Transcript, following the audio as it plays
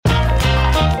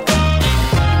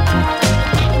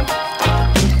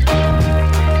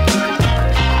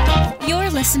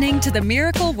listening to the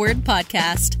Miracle Word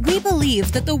Podcast. We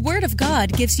believe that the Word of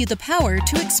God gives you the power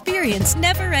to experience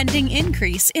never-ending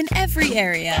increase in every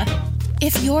area.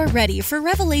 If you're ready for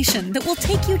revelation that will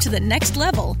take you to the next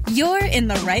level, you're in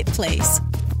the right place.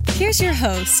 Here's your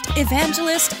host,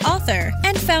 evangelist, author,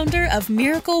 and founder of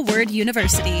Miracle Word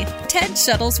University, Ted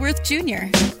Shuttlesworth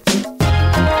Jr.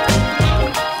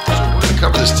 We're going to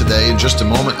cover this today in just a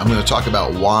moment. I'm going to talk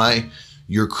about why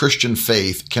your Christian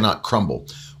faith cannot crumble,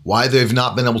 why they've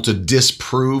not been able to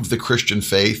disprove the Christian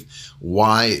faith,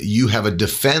 why you have a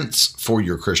defense for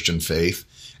your Christian faith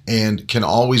and can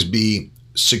always be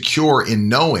secure in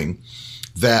knowing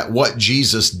that what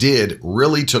Jesus did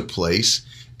really took place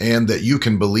and that you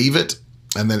can believe it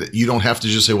and that you don't have to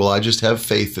just say, well, I just have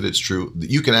faith that it's true.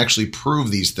 That you can actually prove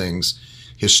these things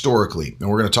historically. And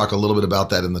we're going to talk a little bit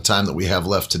about that in the time that we have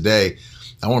left today.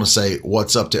 I want to say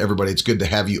what's up to everybody. It's good to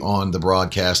have you on the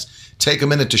broadcast. Take a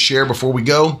minute to share before we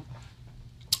go.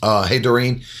 Hey,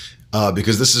 Doreen,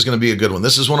 because this is going to be a good one.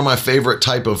 This is one of my favorite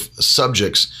type of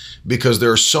subjects because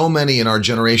there are so many in our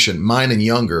generation, mine and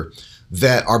younger,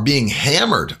 that are being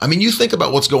hammered. I mean, you think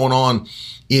about what's going on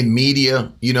in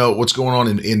media, you know, what's going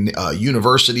on in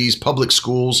universities, public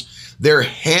schools. They're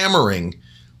hammering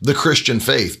the Christian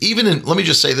faith. Let me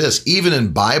just say this, even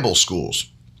in Bible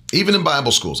schools. Even in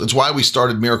Bible schools. It's why we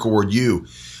started Miracle Word U.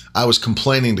 I was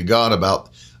complaining to God about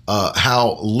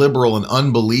how liberal and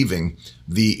unbelieving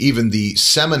even the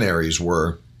seminaries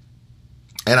were.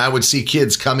 And I would see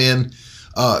kids come in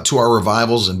to our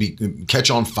revivals and catch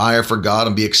on fire for God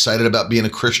and be excited about being a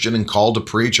Christian and called to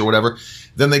preach or whatever.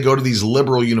 Then they go to these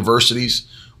liberal universities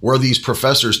where these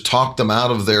professors talk them out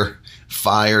of their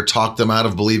fire, talk them out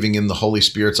of believing in the Holy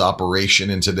Spirit's operation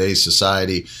in today's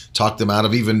society, talk them out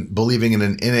of even believing in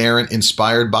an inerrant,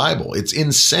 inspired Bible. It's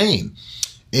insane.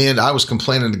 And I was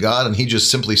complaining to God, and he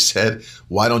just simply said,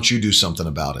 why don't you do something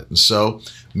about it? And so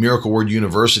Miracle Word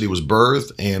University was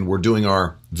birthed, and we're doing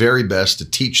our very best to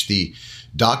teach the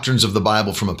doctrines of the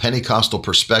Bible from a Pentecostal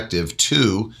perspective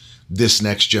to this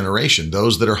next generation.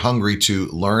 Those that are hungry to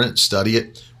learn it, study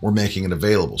it, we're making it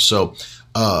available. So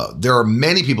there are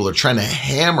many people that are trying to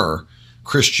hammer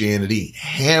Christianity,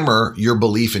 hammer your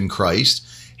belief in Christ,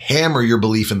 hammer your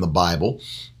belief in the Bible.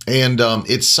 And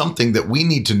it's something that we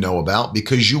need to know about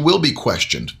because you will be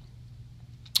questioned.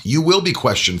 You will be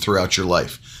questioned throughout your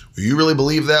life. Do you really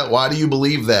believe that? Why do you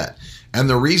believe that? And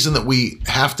the reason that we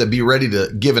have to be ready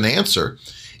to give an answer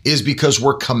is because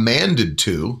we're commanded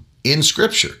to in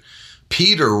Scripture.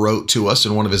 Peter wrote to us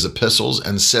in one of his epistles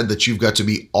and said that you've got to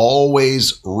be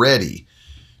always ready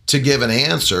to give an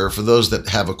answer for those that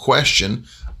have a question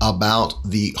about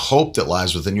the hope that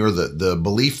lies within you, or the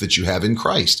belief that you have in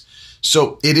Christ.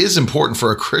 So it is important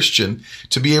for a Christian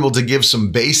to be able to give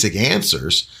some basic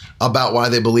answers about why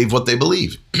they believe what they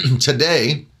believe.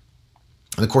 Today,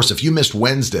 and of course, if you missed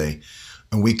Wednesday,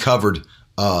 and we covered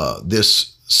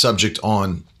this subject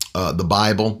on the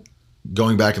Bible,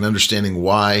 going back and understanding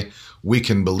why we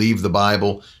can believe the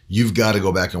Bible, you've got to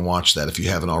go back and watch that if you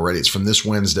haven't already. It's from this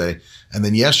Wednesday. And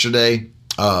then yesterday,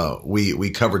 we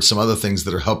covered some other things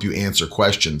that'll help you answer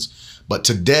questions. But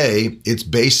today, it's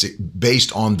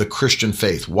based on the Christian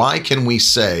faith. Why can we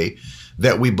say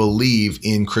that we believe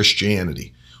in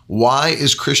Christianity? Why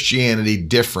is Christianity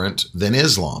different than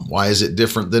Islam? Why is it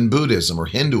different than Buddhism or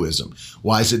Hinduism?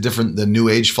 Why is it different than New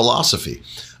Age philosophy?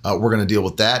 We're going to deal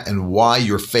with that and why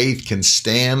your faith can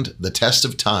stand the test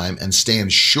of time and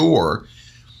stand sure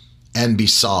and be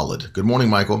solid. Good morning,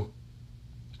 Michael.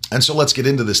 And so let's get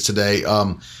into this today.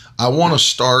 I want to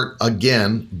start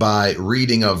again by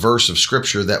reading a verse of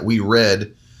Scripture that we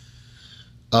read,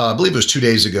 I believe it was 2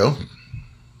 days ago.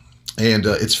 And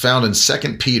it's found in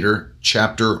 2 Peter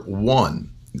chapter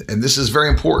 1. And this is very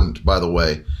important, by the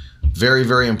way. Very,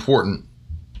 very important.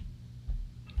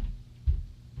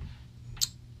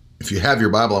 If you have your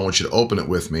Bible, I want you to open it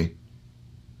with me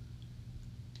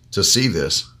to see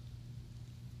this.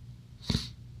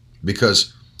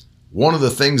 Because one of the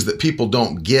things that people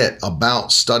don't get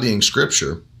about studying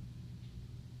Scripture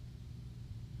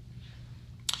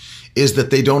is that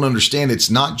they don't understand it's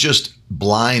not just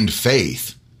blind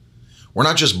faith. We're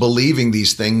not just believing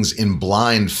these things in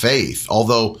blind faith,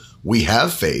 although we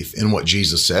have faith in what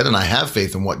Jesus said, and I have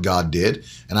faith in what God did,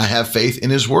 and I have faith in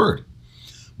His Word.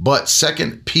 But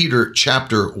 2 Peter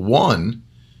chapter 1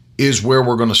 is where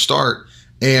we're going to start,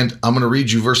 and I'm going to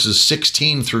read you verses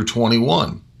 16 through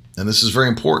 21. And this is very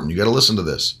important. You got to listen to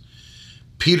this.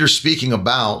 Peter's speaking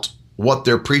about what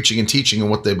they're preaching and teaching and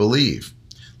what they believe.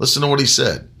 Listen to what he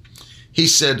said. He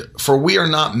said, "For we are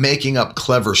not making up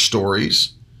clever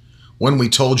stories when we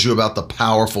told you about the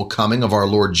powerful coming of our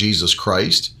Lord Jesus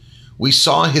Christ. We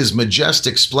saw his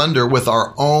majestic splendor with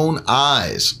our own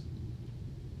eyes.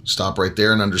 Stop right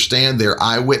there and understand they're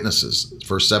eyewitnesses.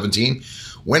 Verse 17,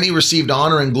 when he received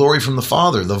honor and glory from the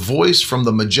Father, the voice from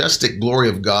the majestic glory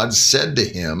of God said to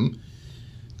him,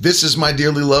 this is my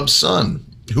dearly loved Son,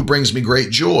 who brings me great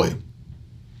joy.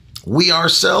 We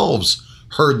ourselves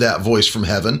heard that voice from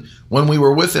heaven when we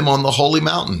were with him on the holy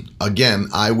mountain. Again,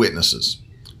 eyewitnesses.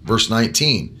 Verse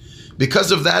 19,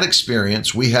 because of that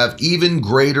experience, we have even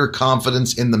greater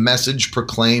confidence in the message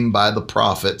proclaimed by the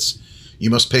prophets.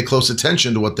 You must pay close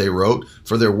attention to what they wrote,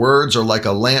 for their words are like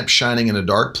a lamp shining in a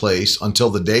dark place until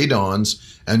the day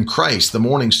dawns and Christ, the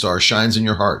morning star, shines in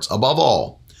your hearts. Above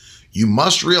all, you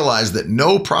must realize that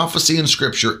no prophecy in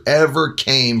Scripture ever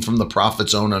came from the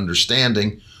prophet's own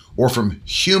understanding or from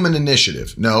human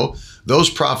initiative. No,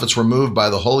 those prophets were moved by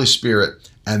the Holy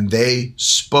Spirit and they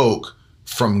spoke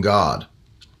from God.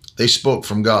 They spoke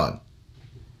from God.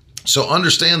 So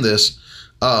understand this.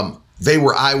 They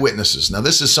were eyewitnesses. Now,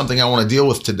 this is something I want to deal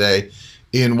with today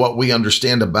in what we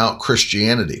understand about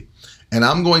Christianity. And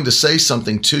I'm going to say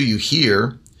something to you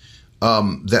here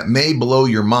that may blow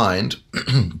your mind,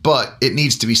 but it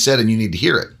needs to be said and you need to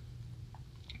hear it.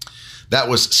 That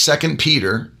was 2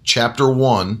 Peter chapter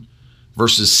 1,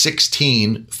 verses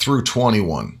 16 through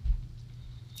 21.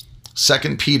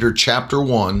 2 Peter chapter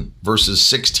 1, verses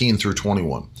 16 through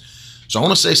 21. So I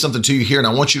want to say something to you here, and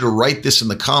I want you to write this in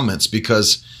the comments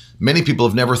because many people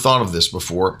have never thought of this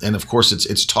before. And of course,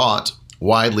 it's taught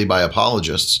widely by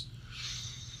apologists.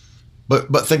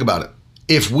 But think about it.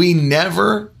 If we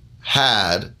never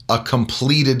had a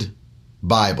completed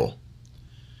Bible,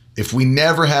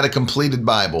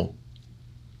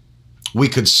 we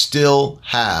could still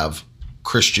have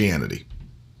Christianity.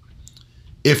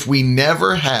 If we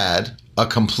never had a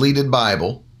completed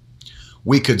Bible,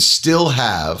 we could still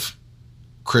have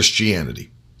Christianity.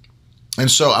 And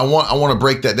so I want to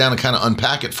break that down and kind of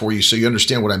unpack it for you so you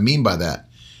understand what I mean by that.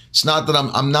 It's not that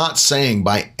I'm not saying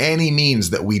by any means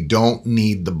that we don't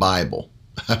need the Bible.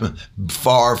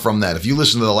 Far from that. If you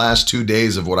listen to the last 2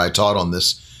 days of what I taught on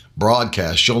this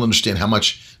broadcast, you'll understand how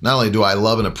much not only do I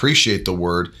love and appreciate the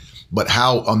Word, but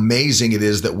how amazing it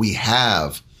is that we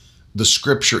have the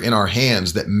Scripture in our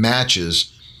hands that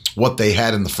matches what they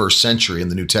had in the first century in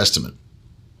the New Testament.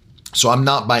 So I'm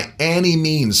not by any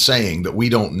means saying that we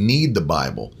don't need the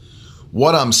Bible.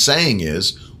 What I'm saying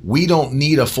is we don't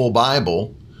need a full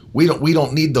Bible. We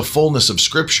don't need the fullness of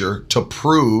Scripture to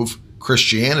prove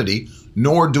Christianity,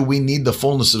 nor do we need the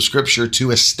fullness of Scripture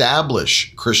to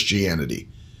establish Christianity.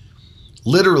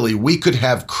 Literally, we could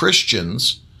have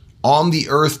Christians on the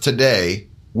earth today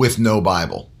with no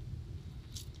Bible.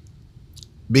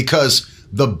 Because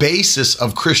the basis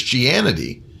of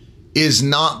Christianity is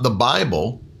not the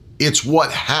Bible, it's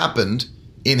what happened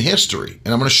in history.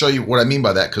 And I'm going to show you what I mean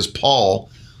by that because Paul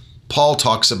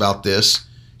talks about this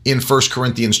in 1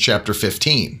 Corinthians chapter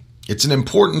 15. It's an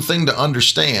important thing to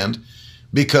understand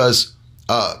because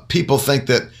people think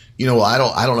that, I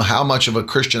don't know how much of a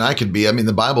Christian I could be. I mean,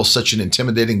 the Bible's such an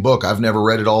intimidating book. I've never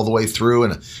read it all the way through.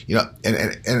 And,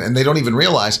 and they don't even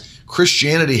realize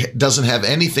Christianity doesn't have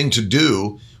anything to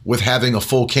do with having a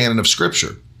full canon of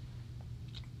Scripture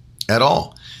at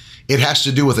all. It has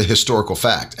to do with a historical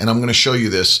fact. And I'm going to show you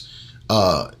this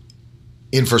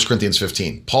in 1 Corinthians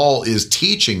 15. Paul is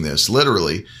teaching this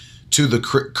literally to the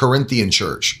Corinthian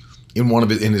church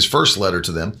in his first letter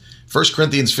to them, 1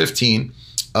 Corinthians 15.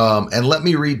 And let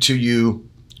me read to you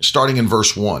starting in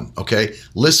verse 1. Okay.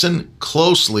 Listen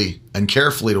closely and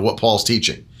carefully to what Paul's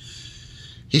teaching.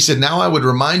 He said, now I would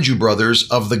remind you, brothers,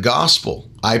 of the gospel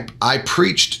I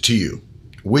preached to you,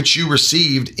 which you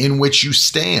received, in which you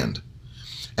stand,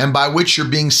 and by which you're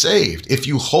being saved, if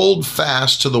you hold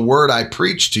fast to the word I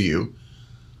preached to you,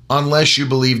 unless you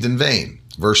believed in vain.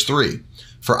 Verse 3,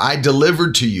 for I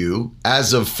delivered to you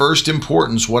as of first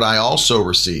importance what I also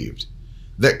received,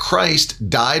 that Christ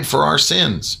died for our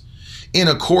sins in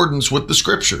accordance with the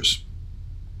Scriptures,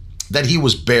 that he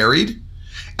was buried,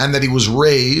 and that he was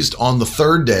raised on the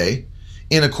third day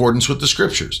in accordance with the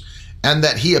Scriptures, and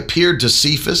that he appeared to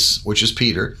Cephas, which is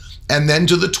Peter, and then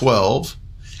to the 12,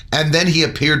 and then he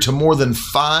appeared to more than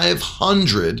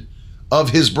 500 of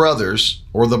his brothers,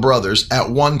 or the brothers, at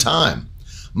one time,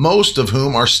 most of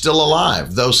whom are still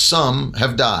alive, though some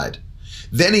have died.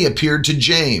 Then he appeared to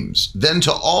James, then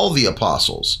to all the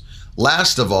apostles.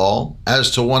 Last of all,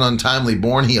 as to one untimely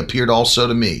born, he appeared also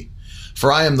to me.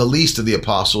 For I am the least of the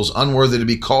apostles, unworthy to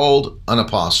be called an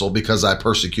apostle, because I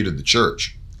persecuted the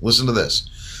church. Listen to this.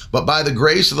 But by the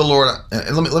grace of the Lord,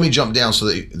 and let me jump down so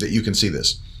that you can see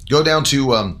this. Go down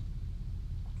to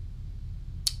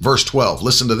verse 12.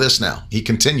 Listen to this now. He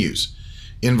continues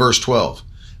in verse 12.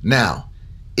 Now,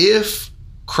 if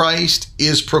Christ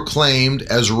is proclaimed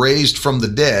as raised from the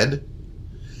dead,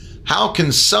 how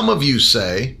can some of you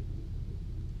say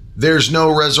there's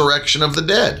no resurrection of the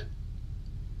dead?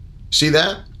 See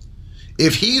that?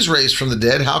 If he's raised from the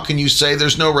dead, how can you say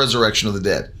there's no resurrection of the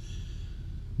dead?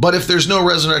 But if there's no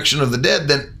resurrection of the dead,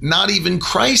 then not even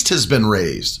Christ has been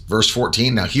raised. Verse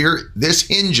 14. Now here, this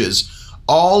hinges,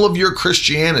 all of your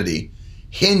Christianity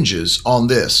hinges on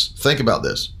this. Think about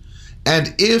this.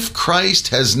 And if Christ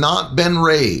has not been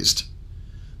raised,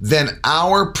 then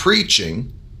our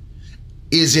preaching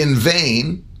is in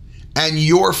vain and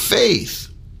your faith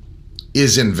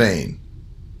is in vain.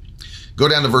 Go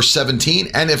down to verse 17.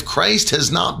 And if Christ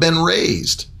has not been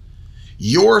raised,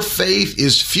 your faith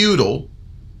is futile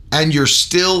and you're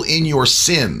still in your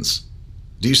sins.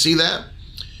 Do you see that?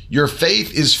 Your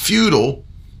faith is futile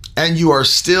and you are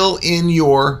still in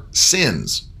your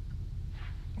sins.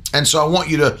 And so I want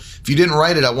you to, if you didn't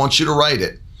write it, I want you to write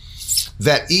it,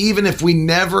 that even if we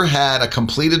never had a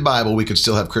completed Bible, we could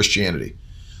still have Christianity.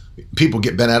 People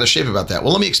get bent out of shape about that.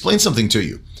 Well, let me explain something to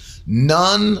you.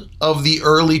 None of the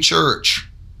early church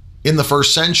in the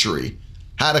first century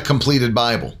had a completed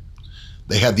Bible.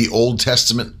 They had the Old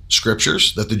Testament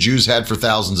scriptures that the Jews had for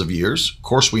thousands of years. Of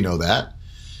course, we know that.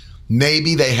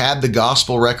 Maybe they had the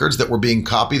gospel records that were being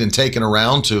copied and taken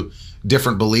around to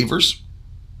different believers.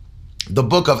 The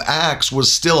book of Acts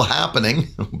was still happening,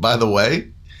 by the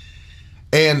way.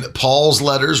 And Paul's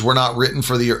letters were not written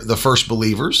for the first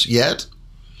believers yet.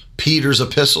 Peter's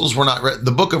epistles were not written.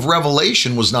 The book of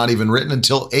Revelation was not even written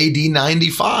until AD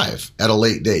 95 at a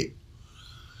late date.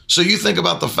 So you think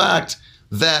about the fact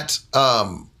that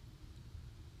the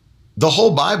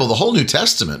whole Bible, the whole New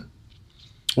Testament,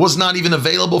 was not even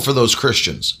available for those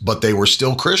Christians, but they were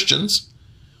still Christians.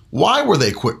 Why were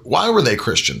they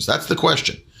Christians? That's the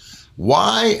question.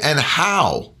 Why and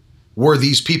how were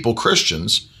these people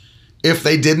Christians if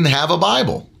they didn't have a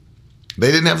Bible?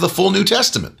 They didn't have the full New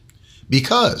Testament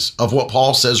because of what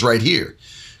Paul says right here.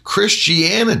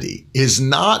 Christianity is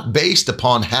not based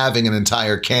upon having an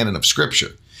entire canon of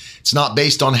Scripture. It's not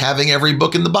based on having every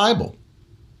book in the Bible.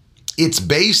 It's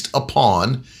based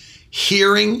upon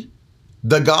hearing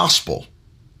the gospel.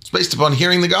 It's based upon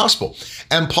hearing the gospel.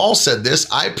 And Paul said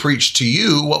this, I preach to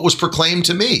you what was proclaimed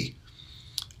to me.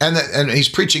 And he's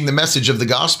preaching the message of the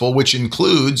gospel, which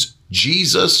includes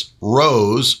Jesus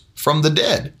rose from the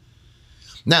dead.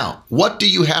 Now, what do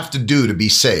you have to do to be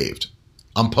saved?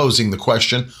 I'm posing the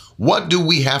question, what do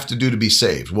we have to do to be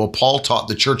saved? Well, Paul taught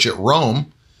the church at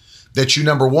Rome that you,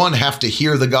 number one, have to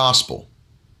hear the gospel.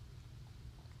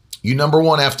 You, number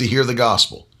one, have to hear the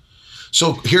gospel.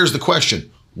 So here's the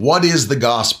question. What is the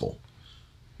gospel?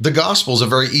 The gospel is a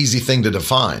very easy thing to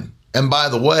define. And by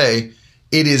the way,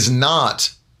 it is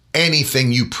not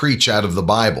anything you preach out of the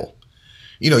Bible.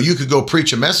 You know, you could go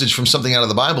preach a message from something out of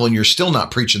the Bible and you're still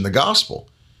not preaching the gospel,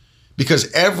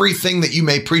 because everything that you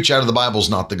may preach out of the Bible is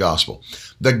not the gospel.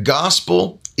 The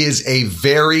gospel is a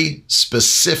very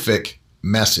specific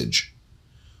message.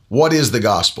 What is the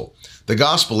gospel? The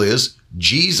gospel is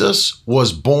Jesus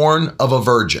was born of a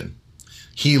virgin.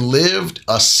 He lived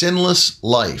a sinless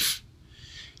life.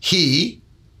 He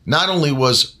not only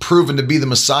was proven to be the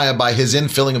Messiah by his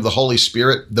infilling of the Holy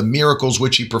Spirit, the miracles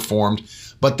which he performed,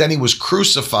 but then he was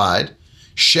crucified,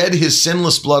 shed his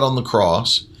sinless blood on the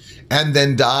cross, and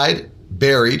then died,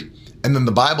 buried. And then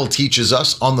the Bible teaches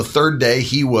us on the third day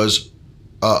he was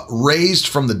raised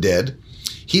from the dead.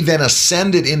 He then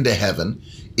ascended into heaven,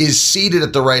 is seated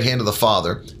at the right hand of the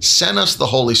Father, sent us the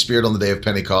Holy Spirit on the day of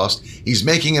Pentecost. He's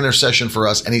making intercession for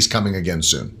us, and he's coming again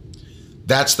soon.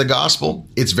 That's the gospel.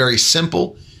 It's very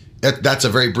simple. That's a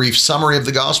very brief summary of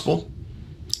the gospel.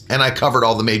 And I covered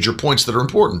all the major points that are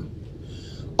important.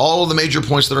 All of the major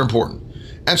points that are important.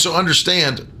 And so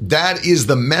understand, that is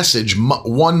the message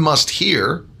one must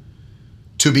hear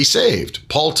to be saved.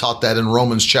 Paul taught that in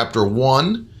Romans chapter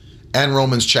 1 and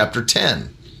Romans chapter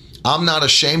 10. I'm not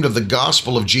ashamed of the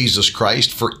gospel of Jesus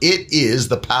Christ, for it is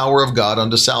the power of God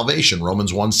unto salvation,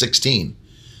 Romans 1:16.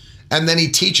 And then he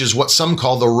teaches what some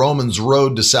call the Romans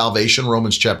road to salvation,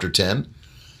 Romans chapter 10.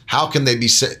 How can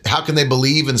they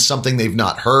believe in something they've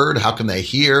not heard? How can they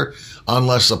hear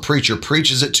unless a preacher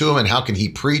preaches it to them? And how can he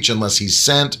preach unless he's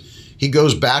sent? He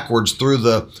goes backwards through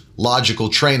the logical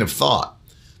train of thought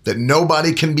that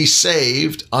nobody can be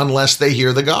saved unless they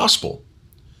hear the gospel.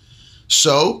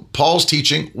 So Paul's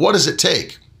teaching, what does it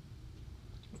take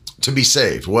to be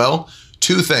saved? Well,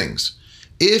 two things.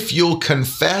 If you'll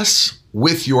confess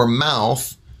with your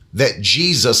mouth that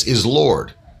Jesus is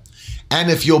Lord, and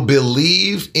if you'll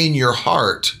believe in your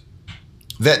heart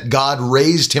that God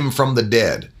raised him from the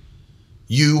dead,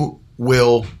 you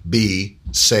will be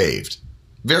saved.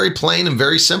 Very plain and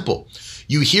very simple.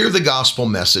 You hear the gospel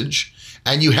message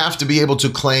and you have to be able to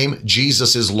claim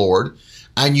Jesus is Lord,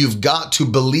 and you've got to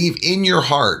believe in your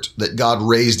heart that God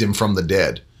raised him from the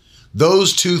dead.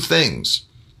 Those two things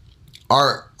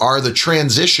are the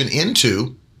transition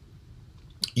into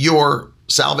your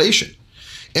salvation.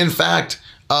 In fact,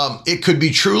 it could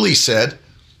be truly said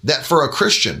that for a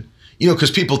Christian,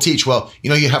 because people teach,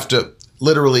 you have to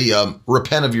literally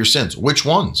repent of your sins. Which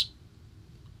ones?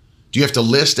 Do you have to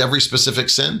list every specific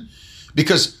sin?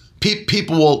 Because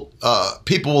people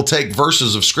will take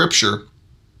verses of Scripture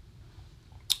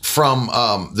from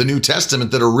the New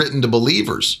Testament that are written to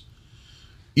believers.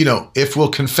 If we'll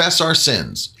confess our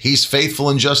sins, he's faithful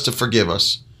and just to forgive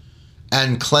us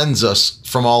and cleanse us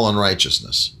from all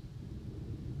unrighteousness.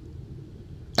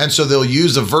 And so they'll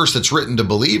use a verse that's written to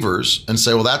believers and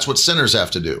say, well, that's what sinners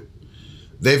have to do.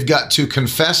 They've got to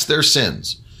confess their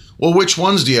sins. Well, which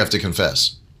ones do you have to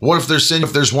confess? What if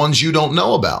there's ones you don't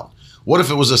know about? What if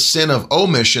it was a sin of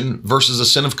omission versus a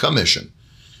sin of commission?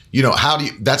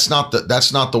 That's not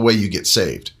the way you get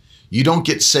saved. You don't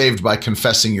get saved by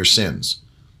confessing your sins.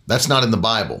 That's not in the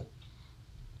Bible.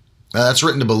 Now, that's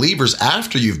written to believers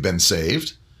after you've been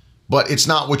saved, but it's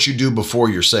not what you do before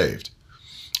you're saved.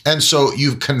 And so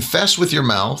you confess with your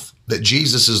mouth that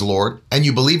Jesus is Lord, and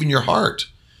you believe in your heart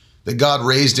that God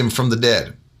raised him from the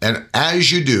dead. And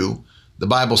as you do, the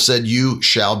Bible said you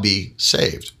shall be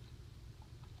saved.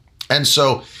 And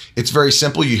so it's very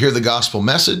simple. You hear the gospel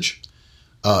message.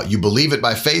 You believe it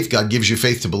by faith. God gives you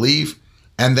faith to believe.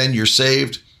 And then you're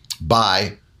saved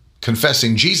by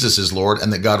confessing Jesus is Lord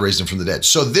and that God raised him from the dead.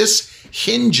 So this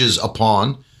hinges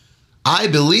upon, I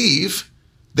believe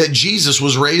that Jesus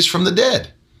was raised from the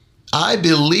dead. I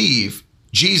believe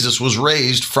Jesus was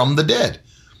raised from the dead.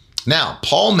 Now,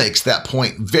 Paul makes that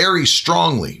point very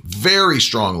strongly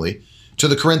to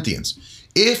the Corinthians.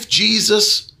 If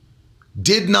Jesus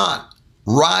did not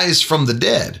rise from the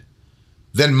dead,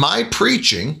 then my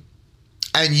preaching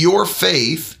and your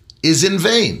faith is in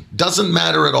vain. Doesn't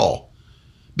matter at all.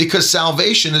 Because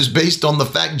salvation is based on the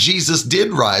fact Jesus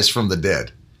did rise from the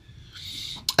dead.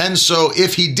 And so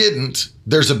if he didn't,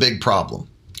 there's a big problem.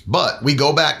 But we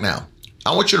go back now.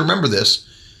 I want you to remember this.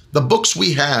 The books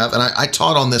we have, and I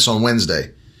taught on this on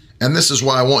Wednesday, and this is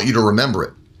why I want you to remember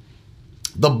it.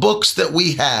 The books that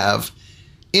we have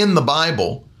in the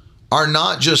Bible are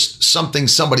not just something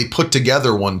somebody put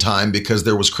together one time because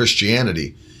there was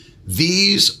Christianity.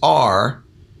 These are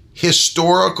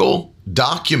historical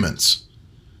documents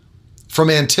from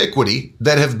antiquity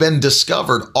that have been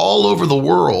discovered all over the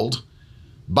world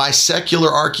by secular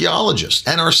archaeologists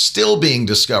and are still being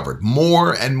discovered.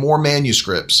 More and more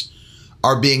manuscripts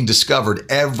are being discovered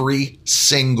every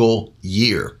single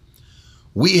year.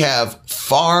 We have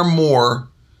far more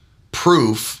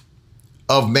proof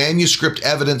of manuscript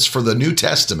evidence for the New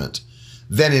Testament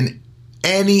than in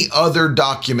any other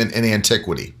document in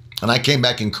antiquity. And I came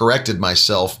back and corrected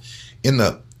myself in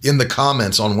the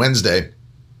comments on Wednesday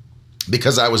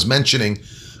because I was mentioning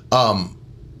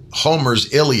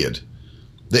Homer's Iliad,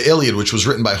 the Iliad, which was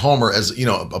written by Homer as,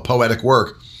 a poetic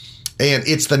work. And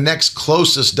it's the next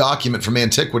closest document from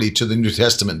antiquity to the New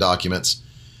Testament documents.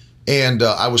 And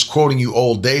I was quoting you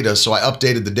old data, so I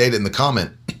updated the data in the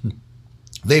comment.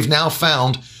 They've now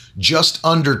found just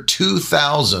under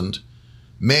 2,000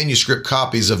 manuscript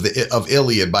copies of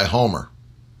Iliad by Homer.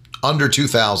 Under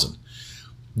 2,000.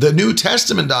 The New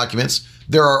Testament documents,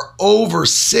 there are over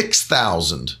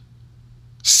 6,000.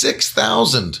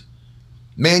 6,000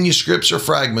 manuscripts or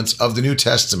fragments of the New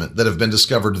Testament that have been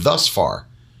discovered thus far.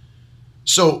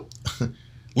 So,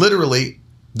 literally,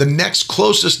 the next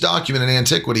closest document in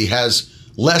antiquity has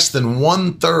less than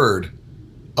 1/3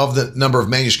 of the number of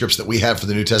manuscripts that we have for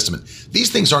the New Testament.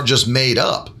 These things aren't just made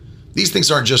up. These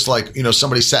things aren't just like,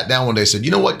 somebody sat down one day and said,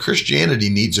 you know what, Christianity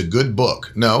needs a good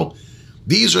book. No,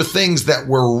 these are things that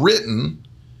were written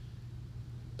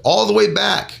all the way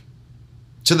back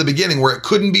to the beginning where it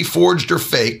couldn't be forged or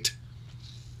faked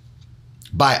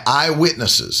by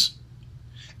eyewitnesses.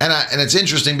 And it's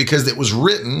interesting because it was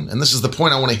written, and this is the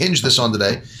point I want to hinge this on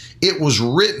today, it was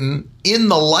written in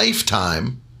the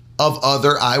lifetime of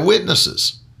other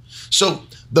eyewitnesses. So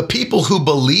the people who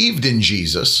believed in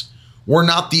Jesus were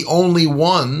not the only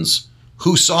ones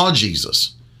who saw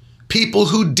Jesus. People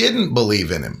who didn't believe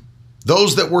in him,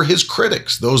 those that were his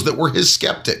critics, those that were his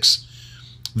skeptics,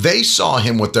 they saw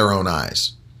him with their own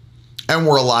eyes and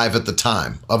were alive at the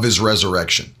time of his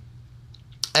resurrection.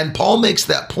 And Paul makes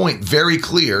that point very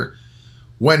clear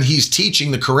when he's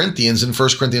teaching the Corinthians in 1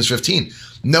 Corinthians 15.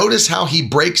 Notice how he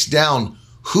breaks down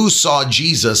who saw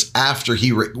Jesus after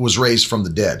he was raised from the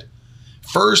dead.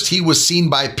 First, he was seen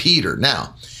by Peter.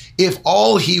 Now, if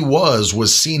all he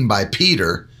was seen by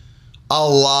Peter, a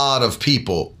lot of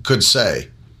people could say,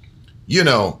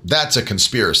 that's a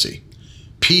conspiracy.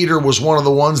 Peter was one of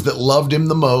the ones that loved him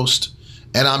the most,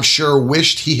 and I'm sure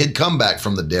wished he had come back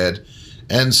from the dead.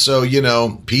 And so,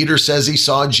 Peter says he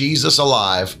saw Jesus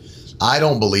alive. I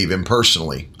don't believe him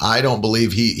personally. I don't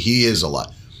believe he is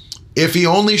alive. If he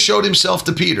only showed himself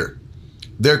to Peter,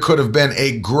 there could have been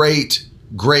a great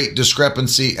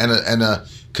discrepancy and a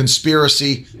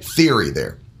conspiracy theory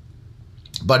there.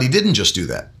 But he didn't just do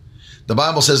that. The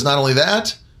Bible says not only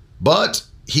that, but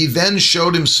he then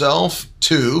showed himself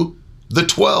to the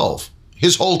 12,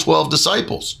 his whole 12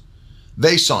 disciples.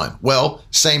 They saw him. Well,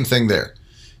 same thing there.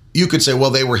 You could say,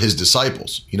 well, they were his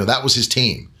disciples. That was his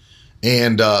team.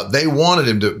 And they wanted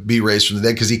him to be raised from the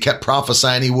dead because he kept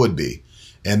prophesying he would be.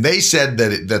 And they said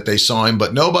that they saw him,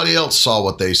 but nobody else saw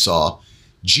what they saw.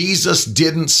 Jesus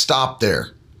didn't stop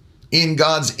there. In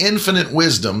God's infinite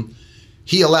wisdom,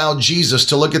 he allowed Jesus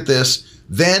to, look at this,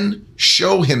 then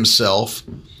show himself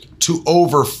to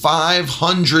over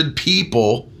 500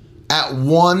 people at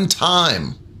one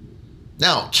time.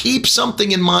 Now, keep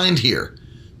something in mind here.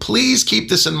 Please keep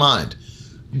this in mind.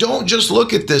 Don't just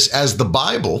look at this as the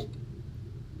Bible.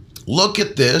 Look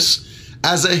at this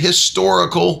as a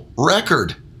historical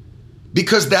record,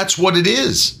 because that's what it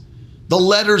is. The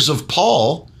letters of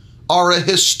Paul are a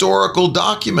historical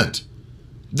document.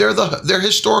 They're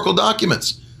historical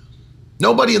documents.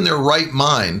 Nobody in their right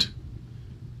mind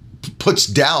puts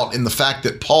doubt in the fact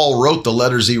that Paul wrote the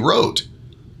letters he wrote.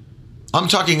 I'm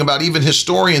talking about even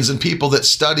historians and people that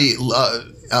study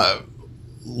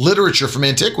literature from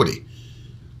antiquity.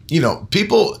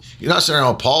 People, you're not saying,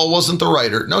 oh, Paul wasn't the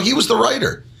writer. No, he was the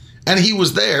writer. And he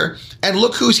was there. And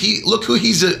look who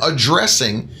he's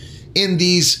addressing in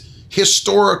these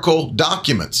historical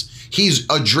documents. He's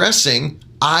addressing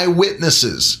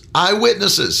eyewitnesses.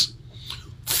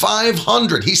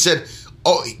 500. He said,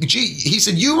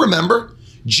 you remember,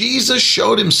 Jesus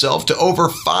showed himself to over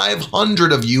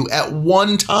 500 of you at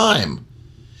one time.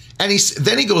 And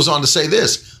then he goes on to say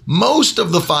this, most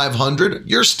of the 500,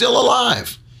 you're still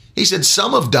alive. He said,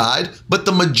 some have died, but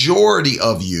the majority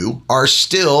of you are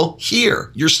still here.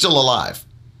 You're still alive.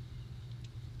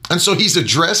 And so he's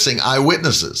addressing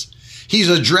eyewitnesses. He's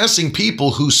addressing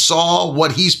people who saw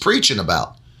what he's preaching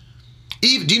about. Do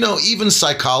you know, even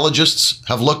psychologists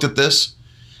have looked at this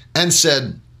and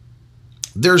said,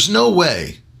 there's no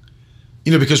way,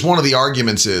 because one of the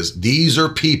arguments is these are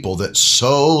people that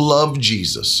so loved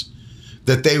Jesus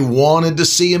that they wanted to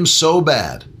see him so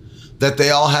bad that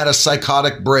they all had a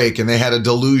psychotic break and they had a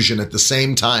delusion at the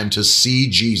same time to see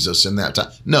Jesus in that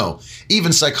time. No,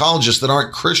 even psychologists that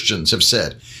aren't Christians have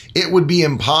said it would be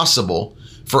impossible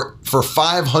for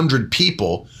 500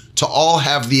 people to all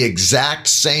have the exact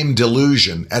same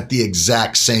delusion at the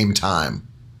exact same time.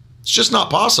 It's just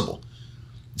not possible.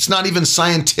 It's not even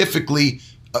scientifically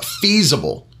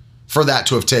feasible for that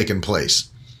to have taken place.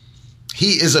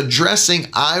 He is addressing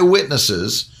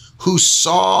eyewitnesses who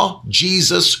saw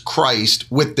Jesus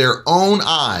Christ with their own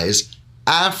eyes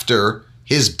after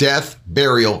his death,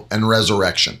 burial, and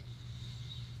resurrection.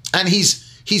 And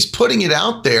he's putting it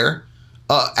out there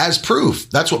as proof.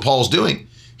 That's what Paul's doing.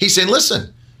 He's saying,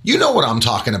 listen, you know what I'm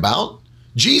talking about.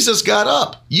 Jesus got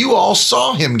up. You all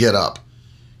saw him get up.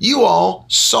 You all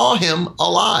saw him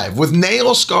alive with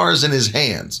nail scars in his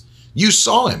hands. You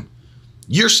saw him.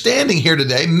 You're standing here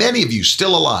today, many of you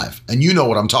still alive, and you know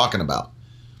what I'm talking about.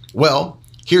 Well,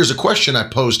 here's a question I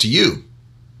pose to you.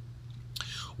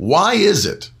 Why is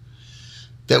it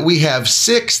that we have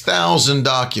 6,000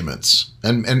 documents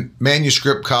and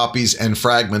manuscript copies and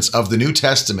fragments of the New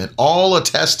Testament, all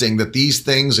attesting that these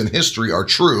things in history are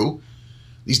true?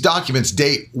 These documents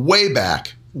date way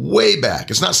back.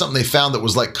 It's not something they found that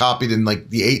was copied in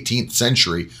the 18th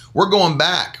century. We're going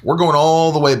back. We're going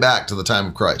all the way back to the time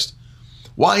of Christ.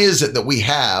 Why is it that we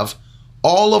have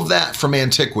all of that from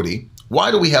antiquity?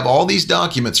 Why do we have all these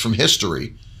documents from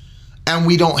history and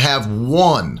we don't have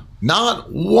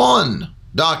not one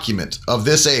document of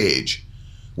this age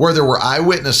where there were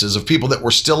eyewitnesses of people that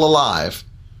were still alive?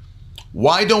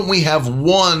 Why don't we have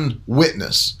one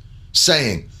witness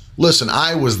saying, listen,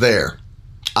 I was there,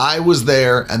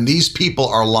 and these people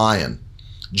are lying.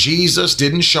 Jesus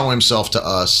didn't show himself to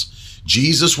us.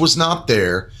 Jesus was not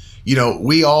there.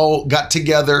 We all got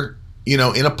together, in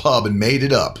a pub and made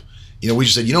it up. We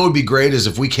just said, what would be great is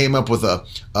if we came up with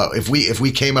if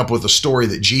we came up with a story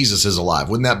that Jesus is alive.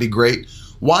 Wouldn't that be great?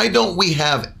 Why don't we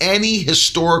have any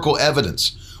historical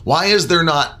evidence? Why is there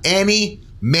not any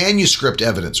manuscript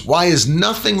evidence? Why is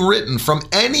nothing written from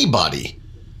anybody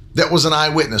that was an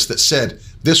eyewitness that said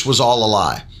this was all a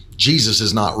lie. Jesus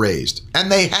is not raised.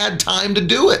 And they had time to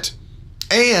do it.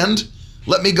 And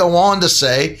let me go on to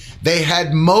say they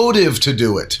had motive to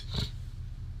do it.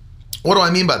 What do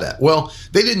I mean by that? Well,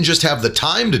 they didn't just have the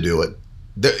time to do it.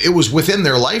 It was within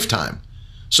their lifetime.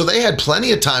 So they had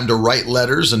plenty of time to write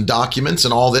letters and documents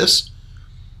and all this.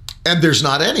 And there's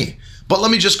not any. But let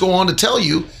me just go on to tell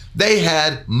you, they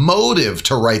had motive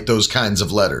to write those kinds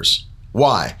of letters.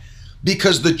 Why?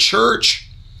 Because the church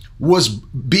was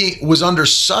under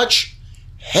such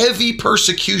heavy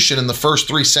persecution in the first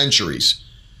 3 centuries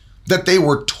that they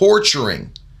were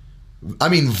torturing,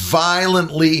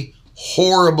 violently,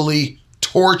 horribly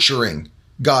torturing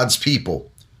God's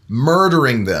people,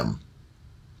 murdering them.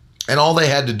 And all they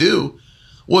had to do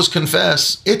was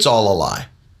confess it's all a lie.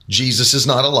 Jesus is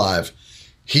not alive.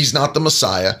 He's not the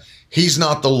Messiah. He's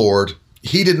not the Lord.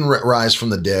 He didn't rise from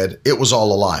the dead. It was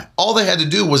all a lie. All they had to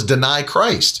do was deny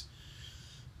Christ.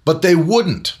 But they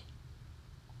wouldn't.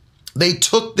 They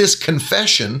took this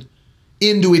confession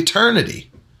into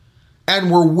eternity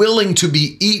and were willing to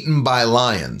be eaten by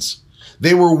lions.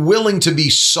 They were willing to be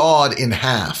sawed in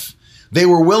half. They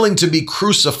were willing to be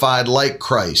crucified like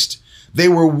Christ. They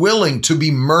were willing to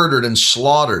be murdered and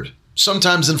slaughtered,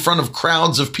 sometimes in front of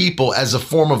crowds of people as a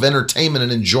form of entertainment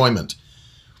and enjoyment.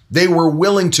 They were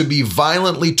willing to be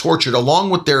violently tortured along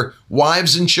with their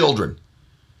wives and children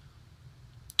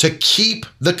to keep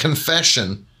the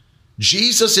confession,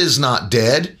 Jesus is not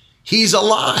dead, he's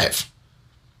alive.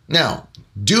 Now,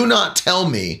 do not tell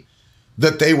me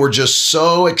that they were just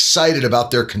so excited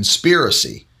about their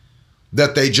conspiracy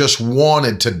that they just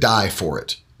wanted to die for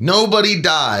it. Nobody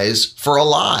dies for a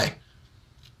lie.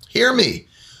 Hear me.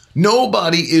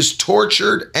 Nobody is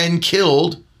tortured and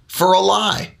killed for a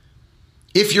lie.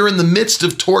 If you're in the midst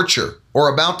of torture or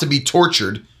about to be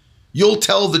tortured, you'll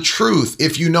tell the truth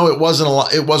if you know it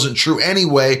wasn't true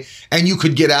anyway, and you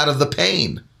could get out of the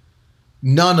pain.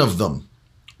 None of them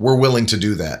were willing to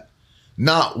do that.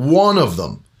 Not one of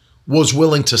them was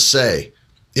willing to say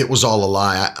it was all a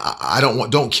lie.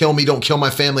 Don't kill me, don't kill my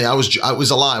family. I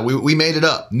was a lie. We made it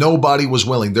up. Nobody was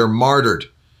willing. They're martyred.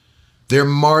 They're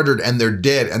martyred and they're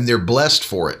dead and they're blessed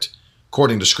for it.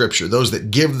 According to Scripture, those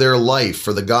that give their life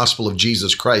for the gospel of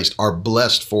Jesus Christ are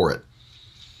blessed for it.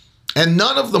 And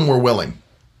none of them were willing.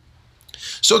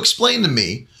 So explain to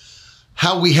me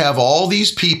how we have all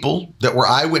these people that were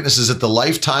eyewitnesses at the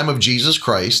lifetime of Jesus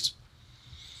Christ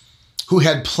who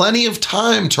had plenty of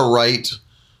time to write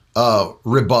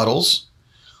rebuttals,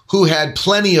 who had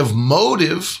plenty of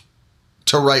motive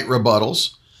to write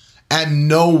rebuttals, and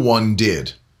no one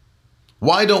did.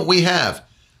 Why don't we have?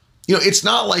 It's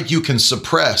not like you can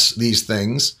suppress these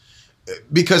things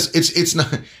because it's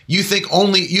not. You think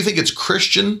it's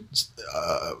Christian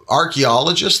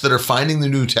archaeologists that are finding the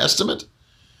New Testament?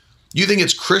 You think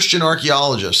it's Christian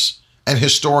archaeologists and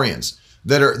historians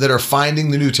that are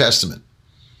finding the New Testament?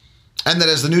 And that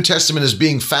as the New Testament is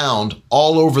being found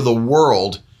all over the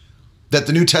world, that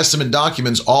the New Testament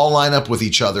documents all line up with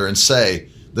each other and say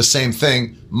the same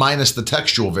thing, minus the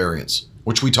textual variants,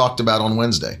 which we talked about on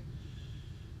Wednesday.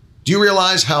 Do you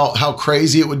realize how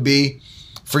crazy it would be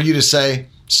for you to say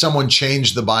someone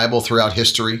changed the Bible throughout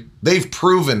history? They've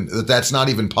proven that that's not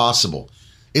even possible.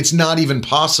 It's not even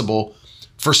possible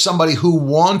for somebody who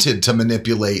wanted to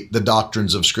manipulate the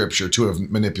doctrines of Scripture to have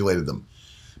manipulated them.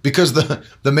 Because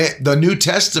the New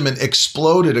Testament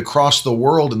exploded across the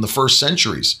world in the first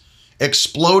centuries.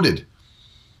 Exploded.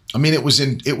 It was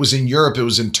in Europe, it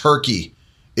was in Turkey,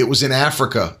 it was in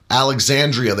Africa,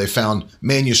 Alexandria. They found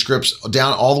manuscripts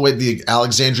down all the way to the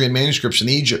Alexandrian manuscripts in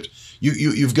Egypt.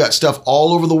 You've got stuff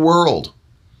all over the world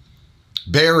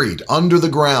buried under the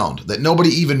ground that nobody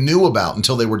even knew about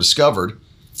until they were discovered.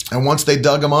 And once they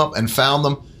dug them up and found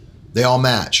them, they all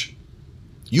match.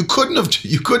 You couldn't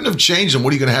have changed them.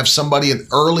 What are you going to have somebody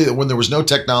when there was no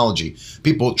technology?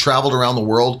 People traveled around the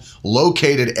world,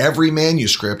 located every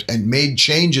manuscript and made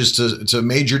changes to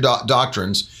major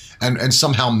doctrines and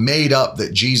somehow made up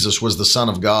that Jesus was the Son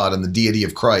of God and the deity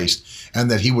of Christ and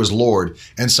that he was Lord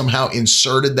and somehow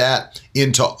inserted that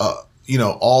into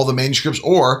all the manuscripts.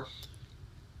 Or,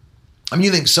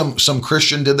 you think some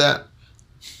Christian did that?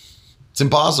 It's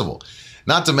impossible.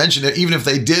 Not to mention that even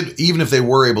if they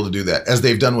were able to do that, as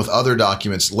they've done with other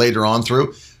documents later on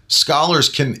through, scholars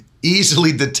can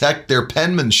easily detect their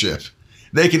penmanship.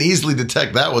 They can easily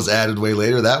detect that was added way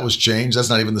later. That was changed. That's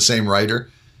not even the same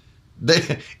writer.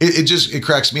 It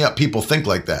cracks me up. People think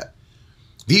like that.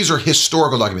 These are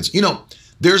historical documents.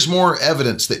 There's more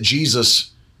evidence that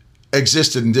Jesus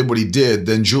existed and did what he did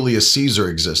than Julius Caesar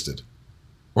existed,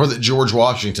 or that George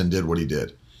Washington did what he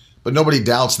did. But nobody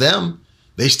doubts them.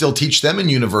 They still teach them in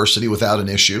university without an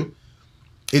issue.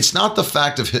 It's not the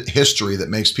fact of history that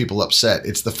makes people upset.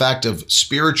 It's the fact of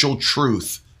spiritual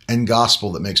truth and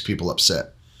gospel that makes people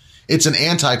upset. It's an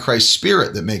antichrist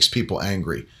spirit that makes people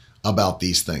angry about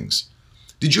these things.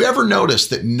 Did you ever notice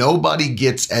that nobody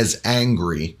gets as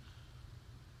angry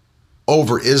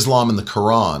over Islam and the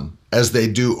Quran as they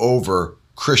do over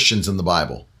Christians in the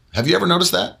Bible? Have you ever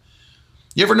noticed that?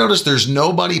 You ever notice there's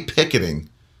nobody picketing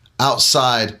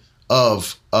outside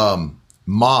of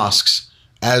mosques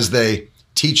as they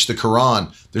teach the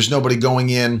Quran? There's nobody going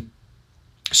in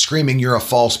screaming, "You're a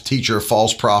false teacher, a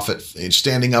false prophet,"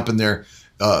 standing up in their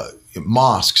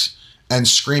mosques and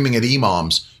screaming at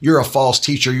imams, "You're a false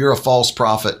teacher, you're a false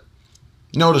prophet."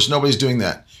 Notice nobody's doing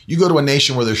that. You go to a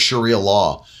nation where there's Sharia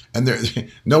law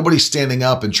and nobody's standing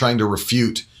up and trying to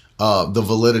refute the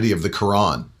validity of the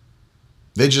Quran.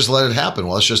 They just let it happen.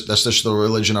 Well, that's just the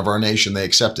religion of our nation. They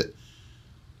accept it.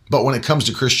 But when it comes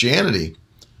to Christianity,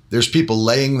 there's people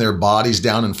laying their bodies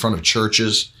down in front of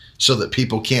churches so that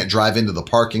people can't drive into the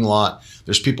parking lot.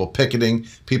 There's people picketing,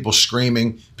 people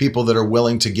screaming, people that are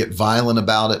willing to get violent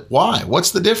about it. Why?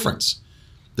 What's the difference?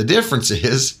 The difference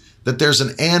is that there's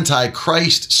an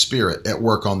antichrist spirit at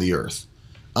work on the earth.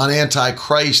 An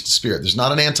antichrist spirit. There's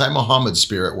not an anti-Muhammad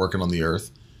spirit working on the earth.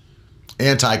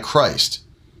 Antichrist.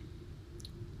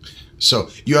 So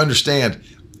you understand,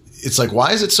 it's like,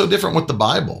 why is it so different with the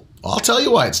Bible? I'll tell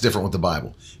you why it's different with the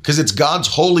Bible. Because it's God's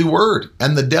holy word,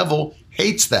 and the devil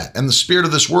hates that, and the spirit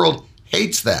of this world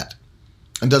hates that,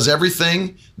 and does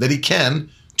everything that he can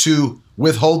to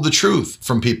withhold the truth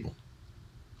from people.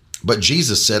 But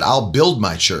Jesus said, "I'll build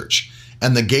my church,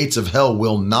 and the gates of hell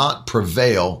will not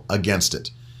prevail against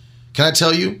it." Can I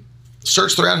tell you,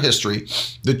 search throughout history,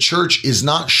 the church is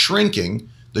not shrinking,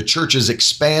 the church is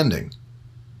expanding.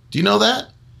 Do you know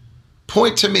that?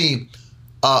 Point to me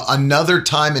another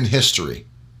time in history.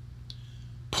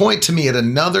 Point to me at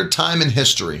another time in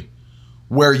history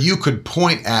where you could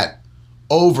point at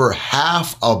over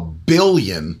 500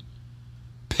 million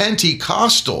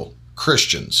Pentecostal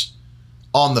Christians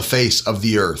on the face of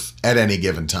the earth at any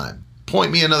given time.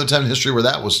 Point me another time in history where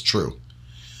that was true.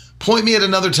 Point me at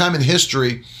another time in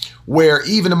history where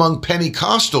even among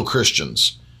Pentecostal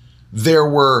Christians, there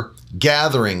were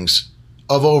gatherings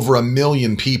of over 1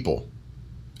 million people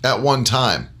at one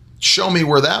time. Show me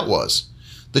where that was.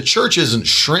 The church isn't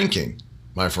shrinking,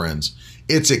 my friends.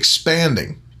 It's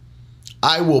expanding.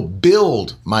 I will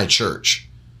build my church,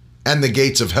 and the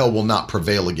gates of hell will not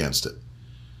prevail against it.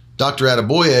 Dr.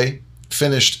 Adeboye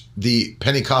finished the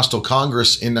Pentecostal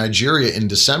Congress in Nigeria in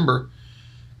December.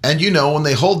 And you know, when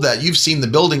they hold that, you've seen the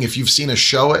building. If you've seen us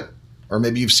show it, or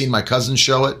maybe you've seen my cousin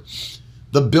show it,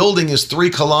 the building is 3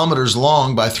 kilometers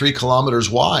long by 3 kilometers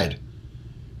wide.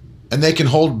 And they can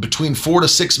hold between 4 to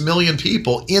 6 million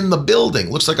people in the building.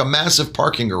 Looks like a massive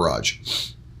parking garage.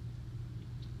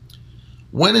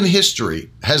 When in history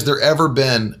has there ever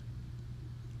been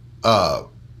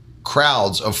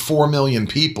crowds of 4 million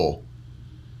people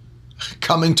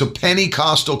coming to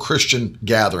Pentecostal Christian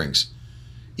gatherings?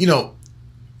 You know,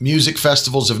 music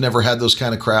festivals have never had those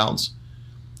kind of crowds.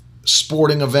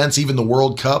 Sporting events, even the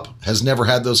World Cup, has never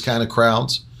had those kind of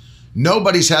crowds.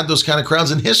 Nobody's had those kind of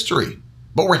crowds in history,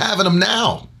 but we're having them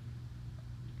now.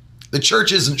 The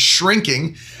church isn't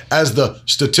shrinking, as the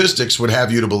statistics would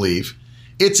have you to believe.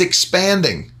 It's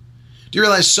expanding. Do you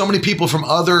realize so many people from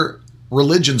other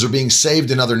religions are being saved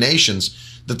in other nations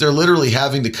that they're literally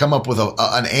having to come up with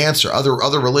an answer?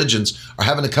 Other religions are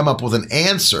having to come up with an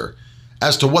answer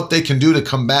as to what they can do to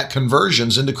combat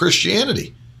conversions into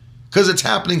Christianity, because it's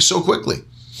happening so quickly.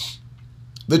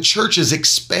 The church is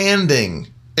expanding.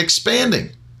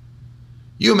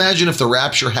 You imagine if the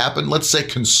rapture happened, let's say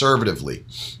conservatively,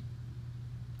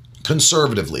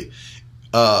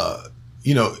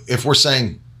 if we're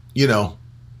saying,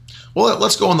 well,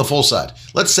 let's go on the full side.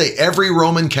 Let's say every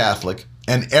Roman Catholic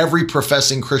and every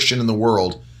professing Christian in the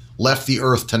world left the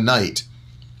earth tonight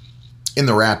in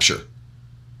the rapture.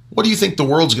 What do you think the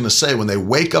world's going to say when they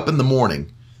wake up in the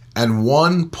morning and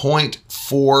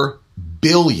 1.4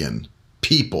 billion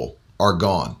people are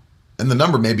gone? And the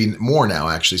number may be more now,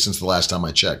 actually, since the last time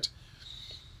I checked.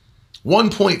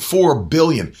 1.4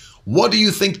 billion. What do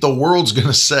you think the world's going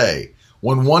to say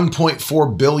when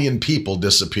 1.4 billion people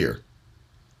disappear?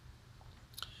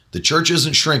 The church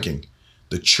isn't shrinking.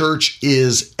 The church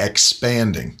is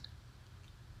expanding.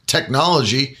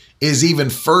 Technology is even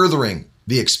furthering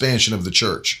the expansion of the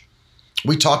church.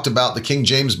 We talked about the King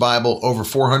James Bible over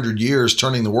 400 years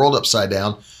turning the world upside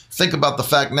down. Think about the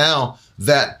fact now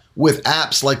that with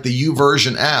apps like the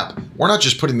YouVersion app, we're not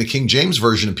just putting the King James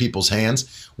Version in people's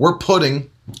hands. We're putting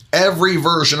every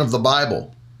version of the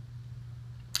Bible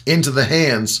into the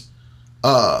hands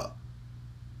of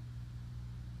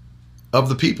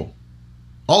the people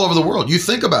all over the world. You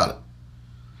think about it.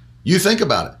 You think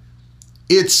about it.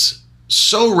 It's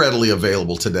so readily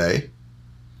available today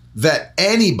that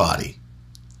anybody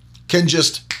can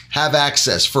just have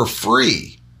access for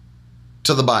free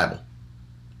to the Bible.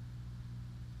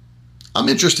 I'm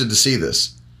interested to see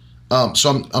this. So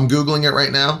I'm Googling it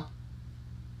right now.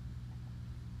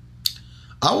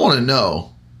 I want to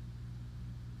know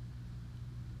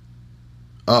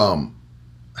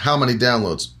how many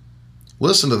downloads.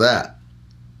 Listen to that.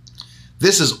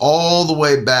 This is all the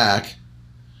way back.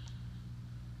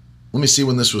 Let me see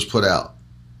when this was put out.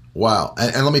 Wow.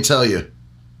 And let me tell you,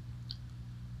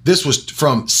 this was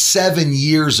from 7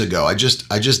 years ago. I just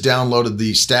downloaded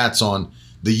the stats on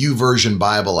the YouVersion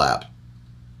Bible app.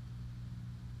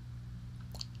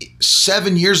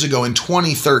 7 years ago in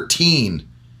 2013,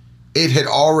 it had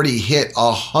already hit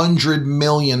 100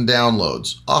 million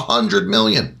downloads. 100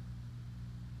 million.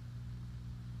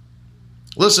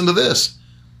 Listen to this.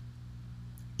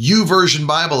 YouVersion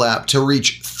Bible app to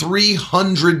reach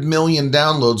 300 million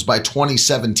downloads by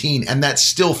 2017, and that's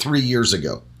still 3 years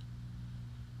ago.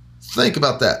 Think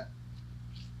about that.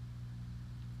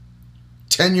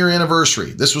 10-year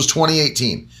anniversary. This was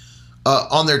 2018.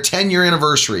 On their 10-year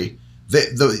anniversary,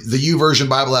 the YouVersion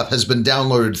Bible app has been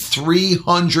downloaded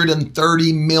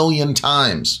 330 million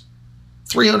times.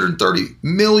 330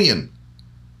 million.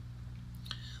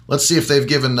 Let's see if they've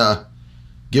given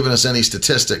us any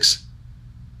statistics.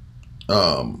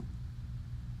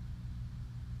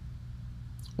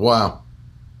 Wow.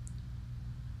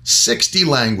 60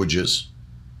 languages.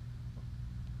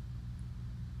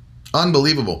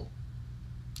 Unbelievable.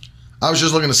 I was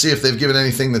just looking to see if they've given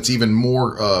anything that's even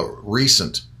more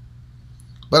recent.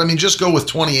 But I mean, just go with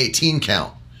 2018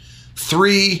 count.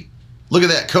 Look at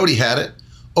that. Cody had it.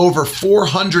 Over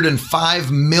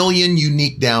 405 million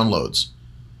unique downloads.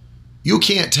 You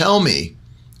can't tell me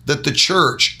that the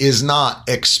church is not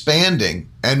expanding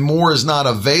and more is not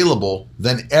available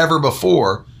than ever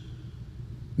before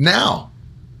now.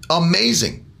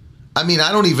 Amazing. I mean,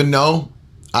 I don't even know.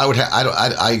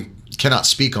 I cannot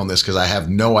speak on this because I have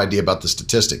no idea about the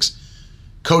statistics.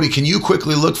 Cody, can you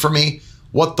quickly look for me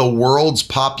what the world's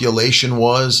population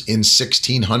was in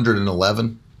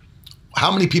 1611?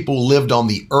 How many people lived on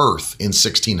the earth in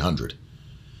 1600?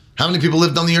 How many people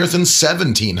lived on the earth in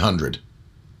 1700?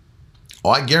 Oh,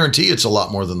 I guarantee it's a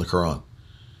lot more than the Quran.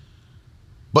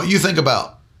 But you think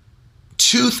about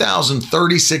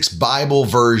 2,036 Bible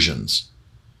versions.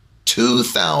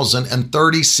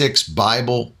 2,036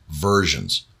 Bible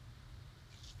versions.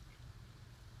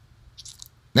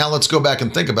 Now let's go back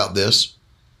and think about this.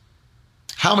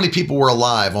 How many people were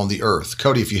alive on the earth?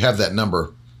 Cody, if you have that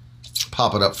number,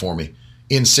 pop it up for me.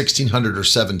 In 1600 or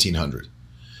 1700.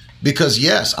 Because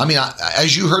yes, I mean,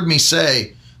 as you heard me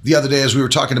say the other day as we were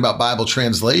talking about Bible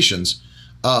translations,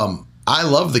 I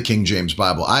love the King James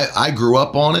Bible. I grew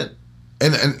up on it.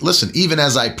 And listen, even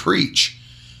as I preach,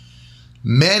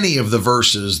 many of the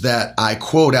verses that I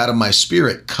quote out of my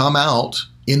spirit come out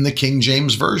in the King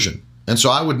James Version. And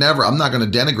so I'm not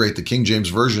going to denigrate the King James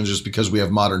Version just because we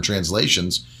have modern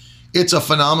translations. It's a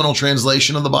phenomenal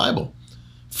translation of the Bible.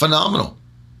 Phenomenal.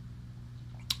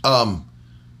 Look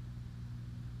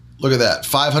at that.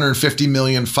 550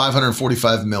 million,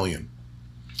 545 million.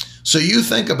 So you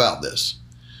think about this.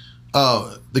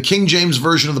 The King James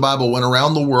Version of the Bible went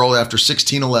around the world after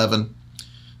 1611.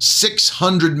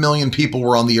 600 million people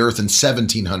were on the earth in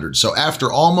 1700. So after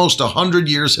almost 100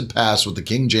 years had passed with the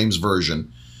King James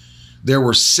Version, there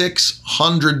were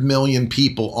 600 million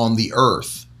people on the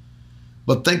earth.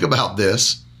 But think about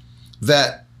this,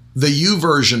 that the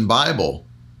YouVersion Bible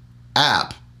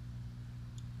app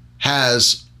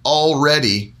has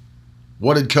already,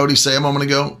 what did Cody say a moment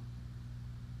ago?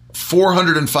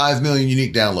 405 million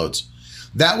unique downloads.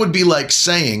 That would be like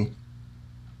saying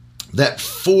that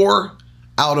 4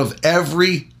 out of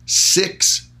every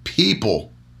 6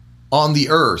 people on the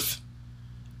earth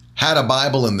had a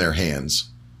Bible in their hands.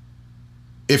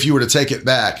 If you were to take it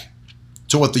back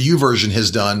to what the YouVersion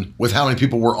has done with how many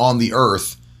people were on the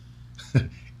earth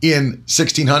in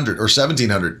 1600 or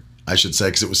 1700, I should say,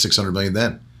 because it was 600 million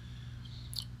then.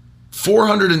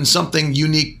 400 and something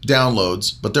unique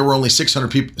downloads, but there were only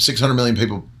 600 million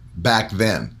people back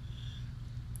then.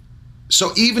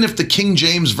 So even if the King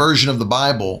James Version of the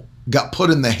Bible got put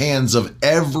in the hands of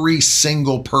every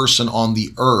single person on the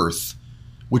earth,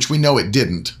 which we know it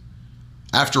didn't,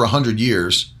 after 100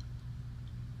 years,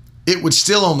 it would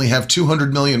still only have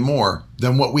 200 million more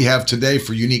than what we have today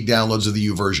for unique downloads of the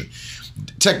YouVersion.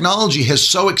 Technology has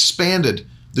so expanded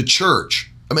the church.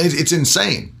 I mean, it's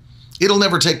insane. It'll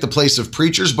never take the place of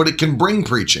preachers, but it can bring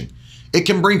preaching. It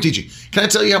can bring teaching. Can I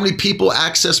tell you how many people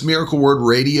access Miracle Word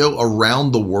Radio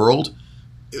around the world?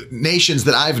 Nations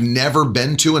that I've never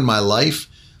been to in my life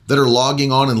that are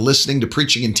logging on and listening to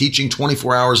preaching and teaching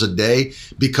 24 hours a day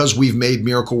because we've made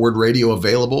Miracle Word Radio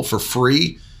available for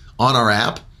free on our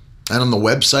app and on the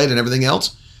website and everything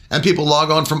else. And people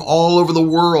log on from all over the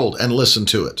world and listen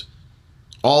to it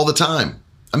all the time.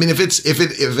 I mean, if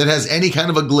it has any kind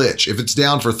of a glitch, if it's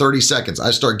down for 30 seconds,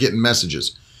 I start getting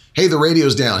messages. Hey, the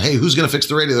radio's down. Hey, who's going to fix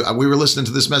the radio? We were listening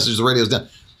to this message. The radio's down.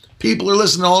 People are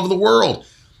listening all over the world.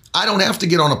 I don't have to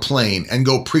get on a plane and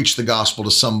go preach the gospel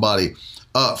to somebody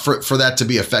for that to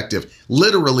be effective.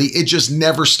 Literally, it just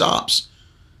never stops.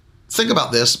 Think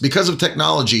about this. Because of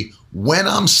technology, when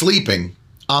I'm sleeping,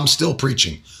 I'm still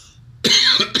preaching.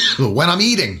 When I'm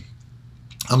eating,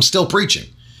 I'm still preaching.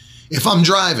 If I'm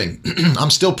driving, I'm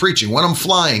still preaching. When I'm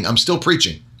flying, I'm still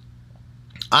preaching.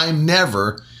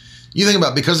 You think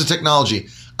about, because of technology,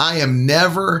 I am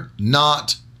never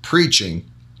not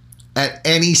preaching at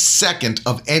any second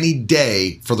of any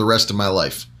day for the rest of my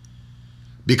life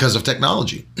because of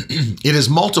technology. It has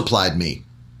multiplied me.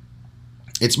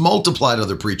 It's multiplied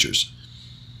other preachers.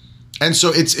 And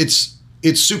so it's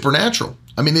supernatural.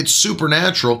 I mean, it's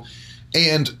supernatural.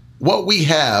 And what we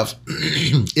have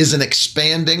is an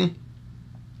expanding,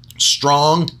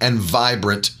 strong, and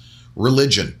vibrant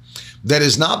religion that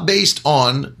is not based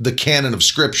on the canon of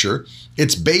Scripture.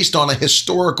 It's based on a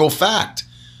historical fact.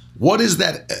 What is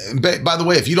that? By the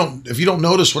way, if you don't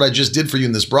notice what I just did for you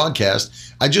in this broadcast,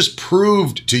 I just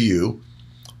proved to you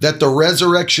that the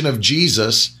resurrection of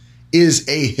Jesus is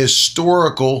a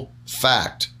historical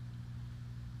fact,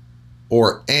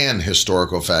 or an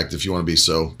historical fact, if you want to be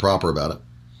so proper about it.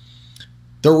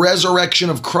 The resurrection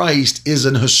of Christ is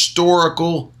an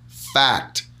historical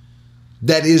fact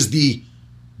that is the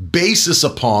basis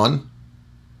upon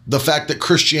the fact that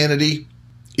Christianity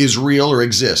is real or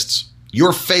exists.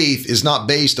 Your faith is not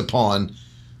based upon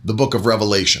the book of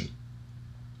Revelation.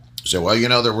 You say,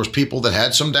 well, there was people that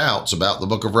had some doubts about the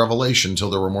book of Revelation until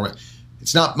there were more.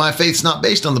 My faith's not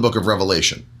based on the book of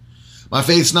Revelation. My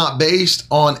faith's not based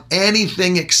on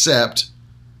anything except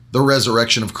the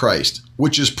resurrection of Christ,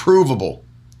 which is provable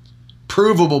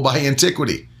by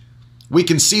antiquity. We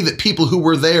can see that people who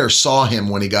were there saw him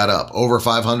when he got up, over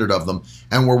 500 of them,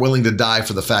 and were willing to die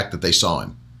for the fact that they saw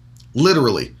him.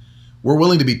 Literally, were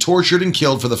willing to be tortured and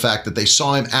killed for the fact that they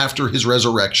saw him after his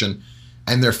resurrection,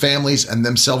 and their families and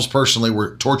themselves personally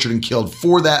were tortured and killed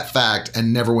for that fact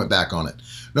and never went back on it.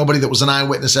 Nobody that was an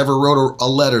eyewitness ever wrote a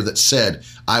letter that said,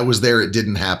 I was there, it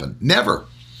didn't happen. Never.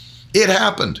 It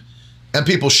happened. And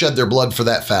people shed their blood for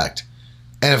that fact.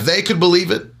 And if they could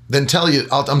believe it, then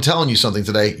I'm telling you something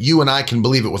today. You and I can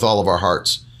believe it with all of our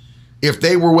hearts. If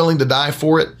they were willing to die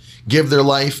for it, give their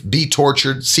life, be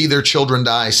tortured, see their children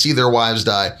die, see their wives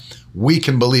die, we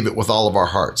can believe it with all of our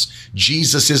hearts.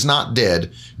 Jesus is not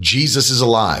dead. Jesus is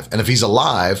alive. And if he's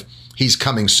alive, he's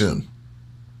coming soon.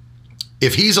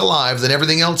 If he's alive, then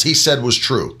everything else he said was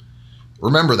true.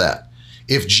 Remember that.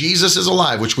 If Jesus is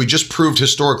alive, which we just proved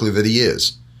historically that he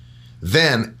is,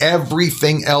 then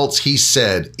everything else he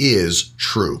said is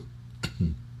true.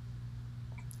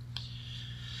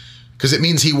 Because it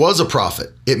means he was a prophet.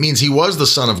 It means he was the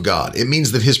Son of God. It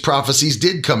means that his prophecies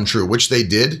did come true, which they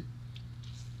did.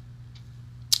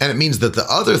 And it means that the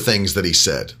other things that he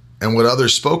said and what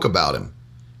others spoke about him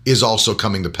is also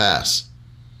coming to pass,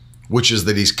 which is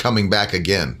that he's coming back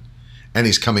again, and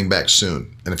he's coming back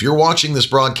soon. And if you're watching this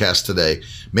broadcast today,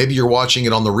 maybe you're watching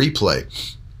it on the replay.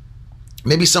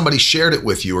 Maybe somebody shared it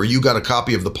with you, or you got a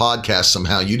copy of the podcast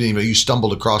somehow. You didn't even know you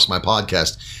stumbled across my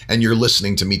podcast and you're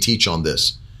listening to me teach on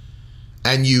this.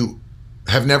 And you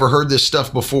have never heard this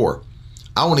stuff before.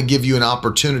 I want to give you an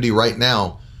opportunity right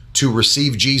now to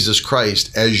receive Jesus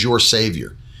Christ as your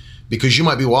Savior. Because you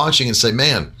might be watching and say,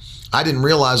 man, I didn't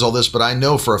realize all this, but I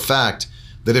know for a fact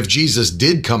that if Jesus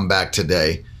did come back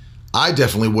today, I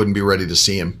definitely wouldn't be ready to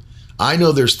see him. I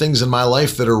know there's things in my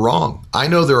life that are wrong. I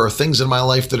know there are things in my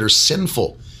life that are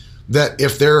sinful, that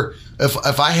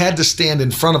if I had to stand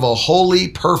in front of a holy,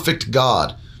 perfect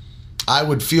God, I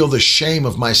would feel the shame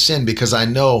of my sin because I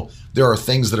know there are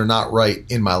things that are not right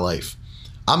in my life.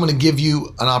 I'm going to give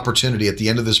you an opportunity at the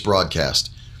end of this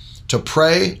broadcast to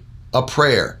pray a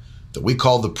prayer that we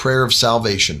call the prayer of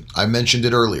salvation. I mentioned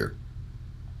it earlier.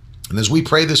 And as we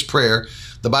pray this prayer,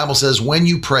 the Bible says when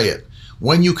you pray it,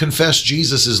 when you confess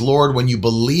Jesus is Lord, when you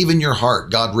believe in your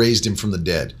heart God raised him from the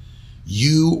dead,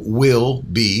 you will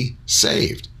be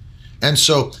saved. And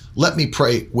so let me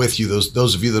pray with you,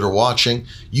 those of you that are watching,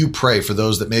 you pray for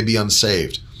those that may be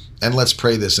unsaved. And let's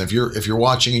pray this. And if you're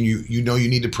watching and you know you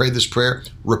need to pray this prayer,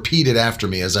 repeat it after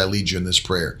me as I lead you in this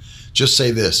prayer. Just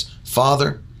say this: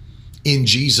 Father, in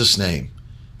Jesus' name,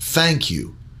 thank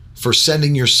you for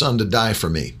sending your son to die for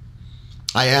me.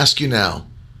 I ask you now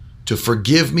to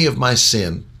forgive me of my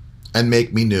sin and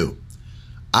make me new.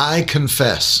 I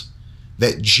confess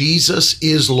that Jesus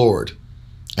is Lord,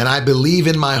 and I believe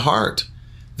in my heart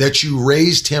that you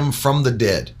raised him from the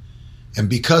dead. And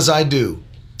because I do,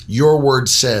 your word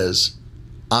says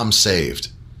I'm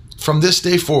saved. From this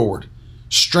day forward,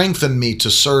 strengthen me to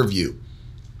serve you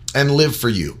and live for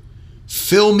you.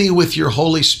 Fill me with your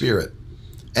Holy Spirit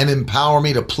and empower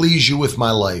me to please you with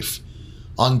my life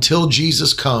until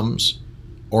Jesus comes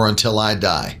or until I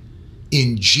die.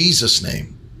 In Jesus'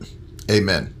 name,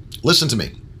 amen. Listen to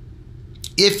me.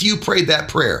 If you prayed that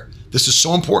prayer, this is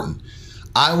so important.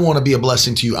 I want to be a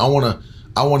blessing to you. I want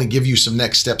to give you some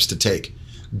next steps to take.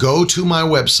 Go to my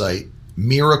website,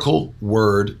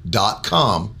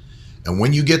 miracleword.com. And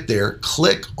when you get there,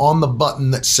 click on the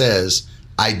button that says,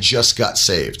 I just got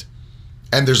saved.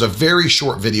 And there's a very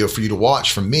short video for you to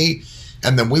watch from me.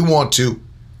 And then we want to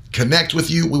connect with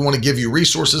you. We want to give you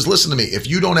resources. Listen to me. If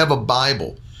you don't have a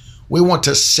Bible, we want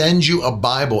to send you a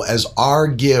Bible as our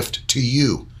gift to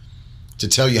you to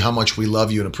tell you how much we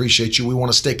love you and appreciate you. We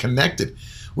want to stay connected.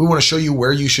 We want to show you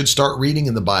where you should start reading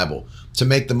in the Bible to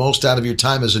make the most out of your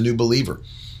time as a new believer.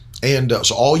 And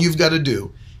so all you've got to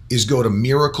do is go to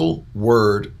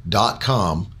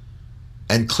miracleword.com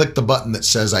and click the button that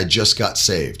says, I just got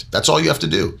saved. That's all you have to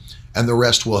do. And the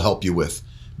rest we'll help you with,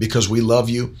 because we love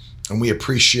you and we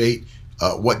appreciate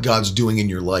what God's doing in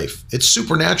your life. It's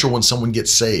supernatural when someone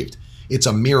gets saved. It's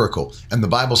a miracle. And the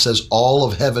Bible says all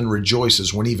of heaven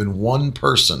rejoices when even one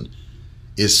person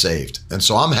is saved. And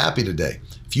so I'm happy today.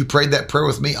 If you prayed that prayer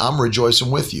with me, I'm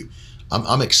rejoicing with you.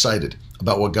 I'm excited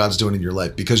about what God's doing in your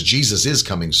life because Jesus is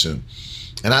coming soon.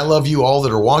 And I love you all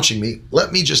that are watching me.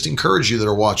 Let me just encourage you that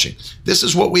are watching. This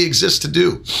is what we exist to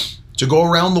do, to go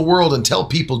around the world and tell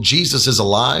people Jesus is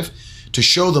alive, to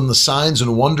show them the signs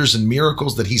and wonders and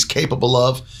miracles that he's capable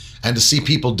of, and to see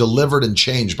people delivered and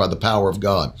changed by the power of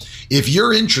God. If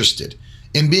you're interested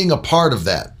in being a part of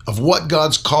that, of what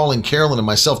God's calling Carolyn and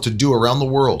myself to do around the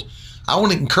world, I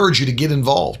want to encourage you to get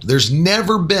involved. There's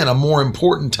never been a more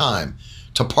important time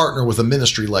to partner with a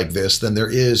ministry like this than there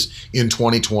is in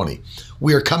 2020.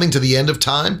 We are coming to the end of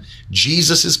time.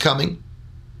 Jesus is coming,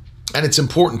 and it's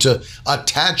important to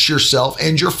attach yourself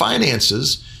and your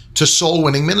finances to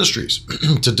soul-winning ministries,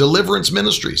 to deliverance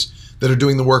ministries that are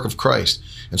doing the work of Christ.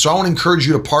 And so I want to encourage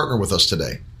you to partner with us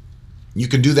today. You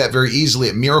can do that very easily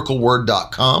at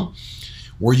miracleword.com,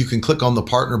 where you can click on the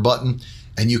partner button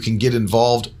and you can get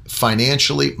involved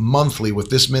financially, monthly with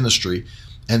this ministry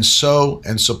and sow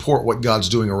and support what God's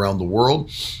doing around the world.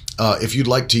 If you'd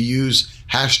like to use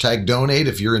 #donate,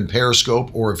 if you're in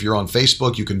Periscope or if you're on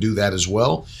Facebook, you can do that as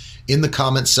well. In the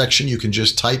comments section, you can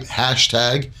just type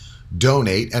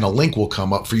 #donate and a link will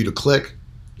come up for you to click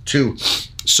to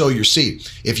sow your seed.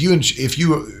 If you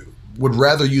would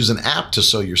rather use an app to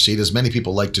sow your seed, as many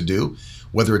people like to do,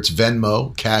 whether it's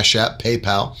Venmo, Cash App,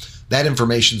 PayPal, that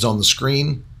information's on the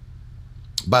screen.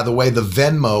 By the way, the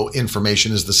Venmo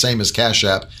information is the same as Cash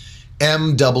App,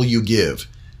 MWGive.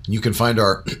 You can find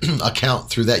our account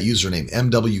through that username,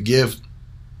 MWGive.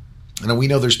 And we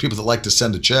know there's people that like to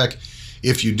send a check.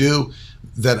 If you do,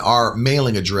 then our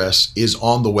mailing address is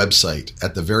on the website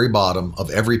at the very bottom of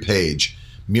every page,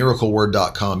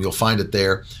 miracleword.com. You'll find it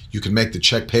there. You can make the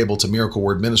check payable to Miracle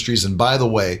Word Ministries. And by the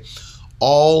way,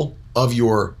 all of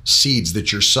your seeds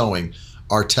that you're sowing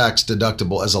are tax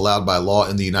deductible as allowed by law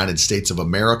in the United States of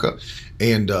America.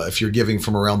 And if you're giving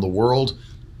from around the world,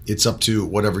 it's up to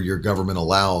whatever your government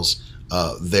allows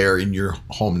there in your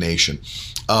home nation.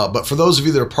 But for those of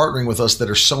you that are partnering with us that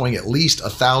are sowing at least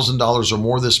 $1,000 or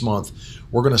more this month,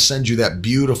 we're going to send you that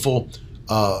beautiful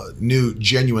new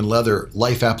genuine leather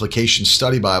life application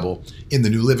study Bible in the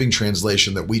New Living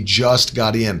Translation that we just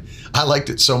got in. I liked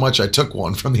it so much I took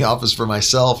one from the office for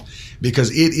myself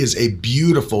because it is a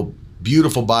beautiful,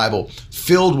 beautiful Bible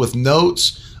filled with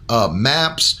notes,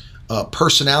 maps,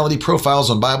 personality profiles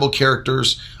on Bible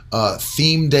characters,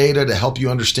 theme data to help you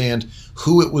understand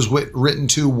who it was written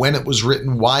to, when it was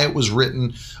written, why it was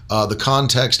written, the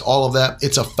context, all of that.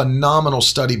 It's a phenomenal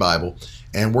study Bible,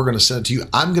 and we're going to send it to you.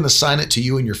 I'm going to sign it to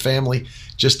you and your family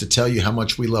just to tell you how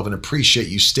much we love and appreciate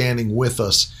you standing with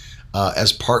us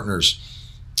as partners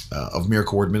of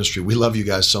Miracle Word Ministry. We love you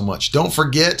guys so much. Don't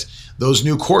forget, those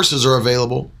new courses are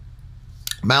available.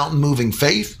 Mountain Moving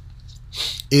Faith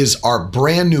is our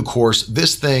brand new course.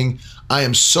 This thing, I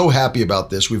am so happy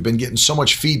about this. We've been getting so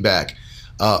much feedback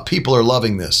People are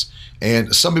loving this.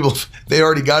 And some people, they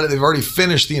already got it. They've already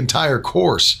finished the entire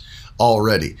course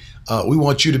already. We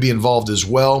want you to be involved as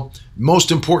well.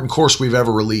 Most important course we've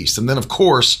ever released. And then, of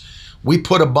course, we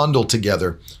put a bundle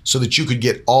together so that you could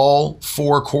get all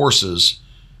 4 courses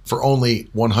for only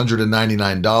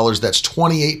 $199. That's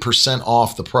 28%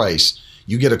 off the price.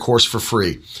 You get a course for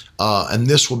free. And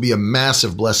this will be a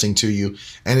massive blessing to you,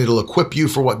 and it'll equip you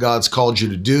for what God's called you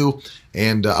to do.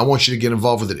 And I want you to get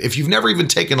involved with it. If you've never even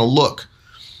taken a look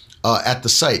at the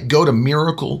site, go to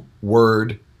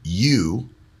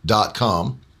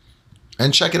miraclewordu.com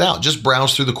and check it out. Just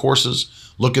browse through the courses.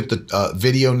 Look at the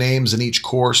video names in each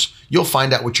course. You'll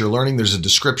find out what you're learning. There's a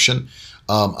description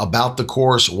about the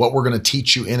course, what we're going to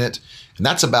teach you in it. And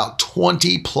that's about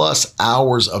 20 plus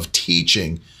hours of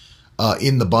teaching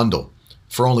in the bundle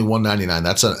for only $199.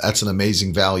 That's an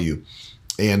amazing value.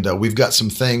 And we've got some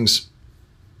things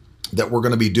that we're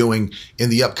going to be doing in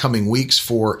the upcoming weeks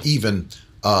for even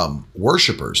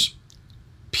worshipers.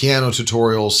 Piano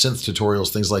tutorials, synth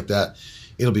tutorials, things like that.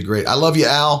 It'll be great. I love you,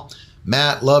 Al.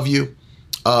 Matt, love you.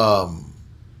 Look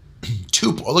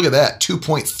at that,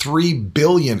 2.3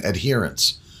 billion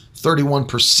adherents,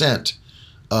 31%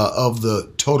 of the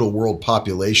total world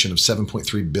population of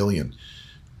 7.3 billion.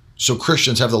 So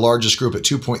Christians have the largest group at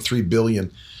 2.3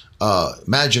 billion.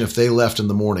 Imagine if they left in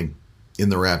the morning in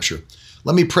the rapture.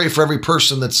 Let me pray for every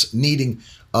person that's needing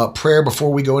prayer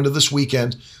before we go into this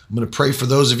weekend. I'm going to pray for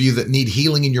those of you that need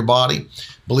healing in your body,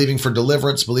 believing for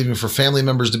deliverance, believing for family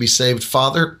members to be saved.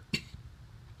 Father,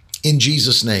 in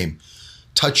Jesus' name,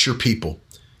 touch your people,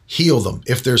 heal them.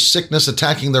 If there's sickness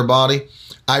attacking their body,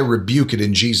 I rebuke it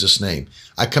in Jesus' name.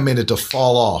 I command it to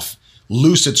fall off,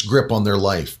 loose its grip on their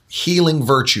life. Healing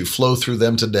virtue flow through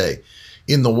them today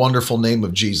in the wonderful name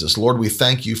of Jesus. Lord, we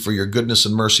thank you for your goodness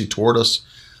and mercy toward us.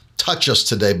 Touch us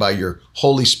today by your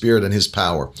Holy Spirit and his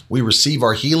power. We receive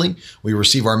our healing. We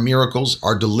receive our miracles,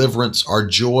 our deliverance, our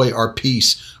joy, our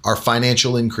peace, our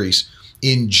financial increase.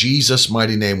 In Jesus'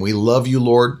 mighty name, we love you,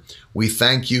 Lord. We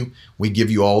thank you. We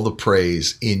give you all the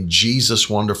praise in Jesus'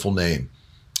 wonderful name.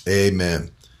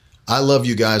 Amen. I love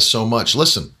you guys so much.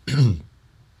 Listen,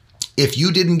 if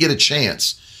you didn't get a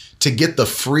chance to get the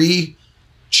free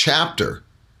chapter,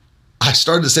 I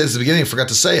started to say this at the beginning, I forgot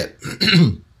to say it.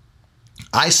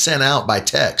 I sent out by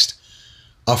text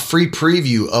a free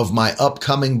preview of my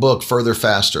upcoming book, Further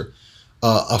Faster,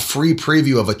 a free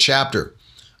preview of a chapter.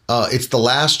 It's the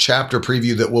last chapter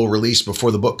preview that we'll release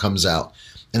before the book comes out.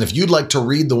 And if you'd like to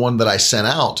read the one that I sent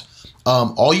out,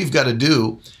 all you've got to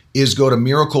do is go to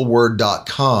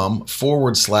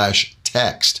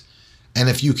miracleword.com/text. And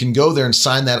if you can go there and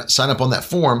sign up on that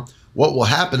form, what will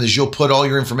happen is you'll put all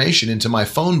your information into my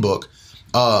phone book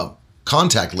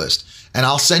contact list, and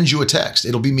I'll send you a text.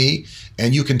 It'll be me,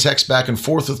 and you can text back and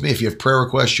forth with me. If you have prayer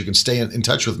requests, you can stay in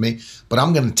touch with me. But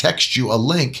I'm going to text you a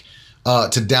link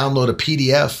to download a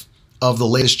PDF of the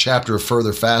latest chapter of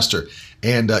Further Faster,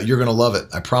 and you're going to love it.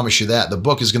 I promise you that. The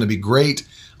book is going to be great.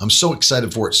 I'm so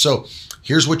excited for it. So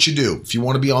here's what you do. If you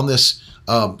want to be on this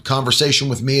conversation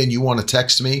with me and you want to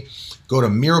text me, go to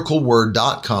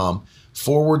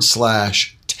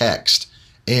miracleword.com/text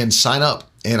and sign up,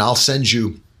 and I'll send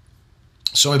you.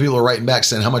 So many people are writing back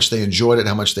saying how much they enjoyed it,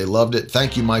 how much they loved it.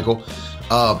 Thank you, Michael.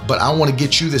 But I want to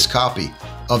get you this copy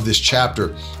of this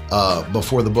chapter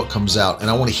before the book comes out. And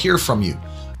I want to hear from you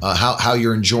how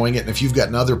you're enjoying it. And if you've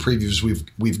gotten other previews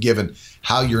we've given,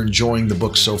 how you're enjoying the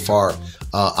book so far.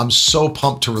 I'm so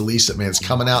pumped to release it, man. It's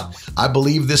coming out, I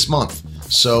believe, this month.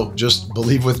 So just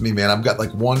believe with me, man. I've got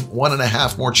like one and a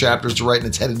half more chapters to write, and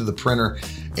it's headed to the printer.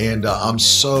 And I'm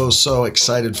so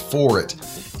excited for it.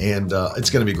 And it's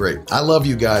going to be great. I love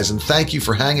you guys, and thank you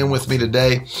for hanging with me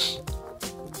today.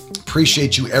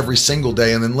 Appreciate you every single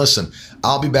day. And then listen,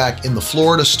 I'll be back in the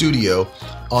Florida studio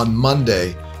on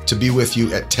Monday to be with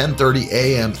you at 10:30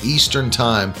 a.m. Eastern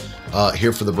time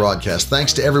here for the broadcast.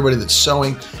 Thanks to everybody that's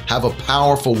sewing. Have a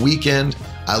powerful weekend.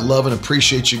 I love and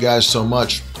appreciate you guys so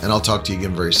much, and I'll talk to you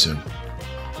again very soon.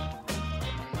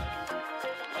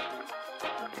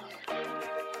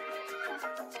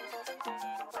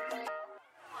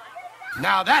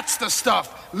 Now that's the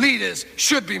stuff leaders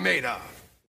should be made of.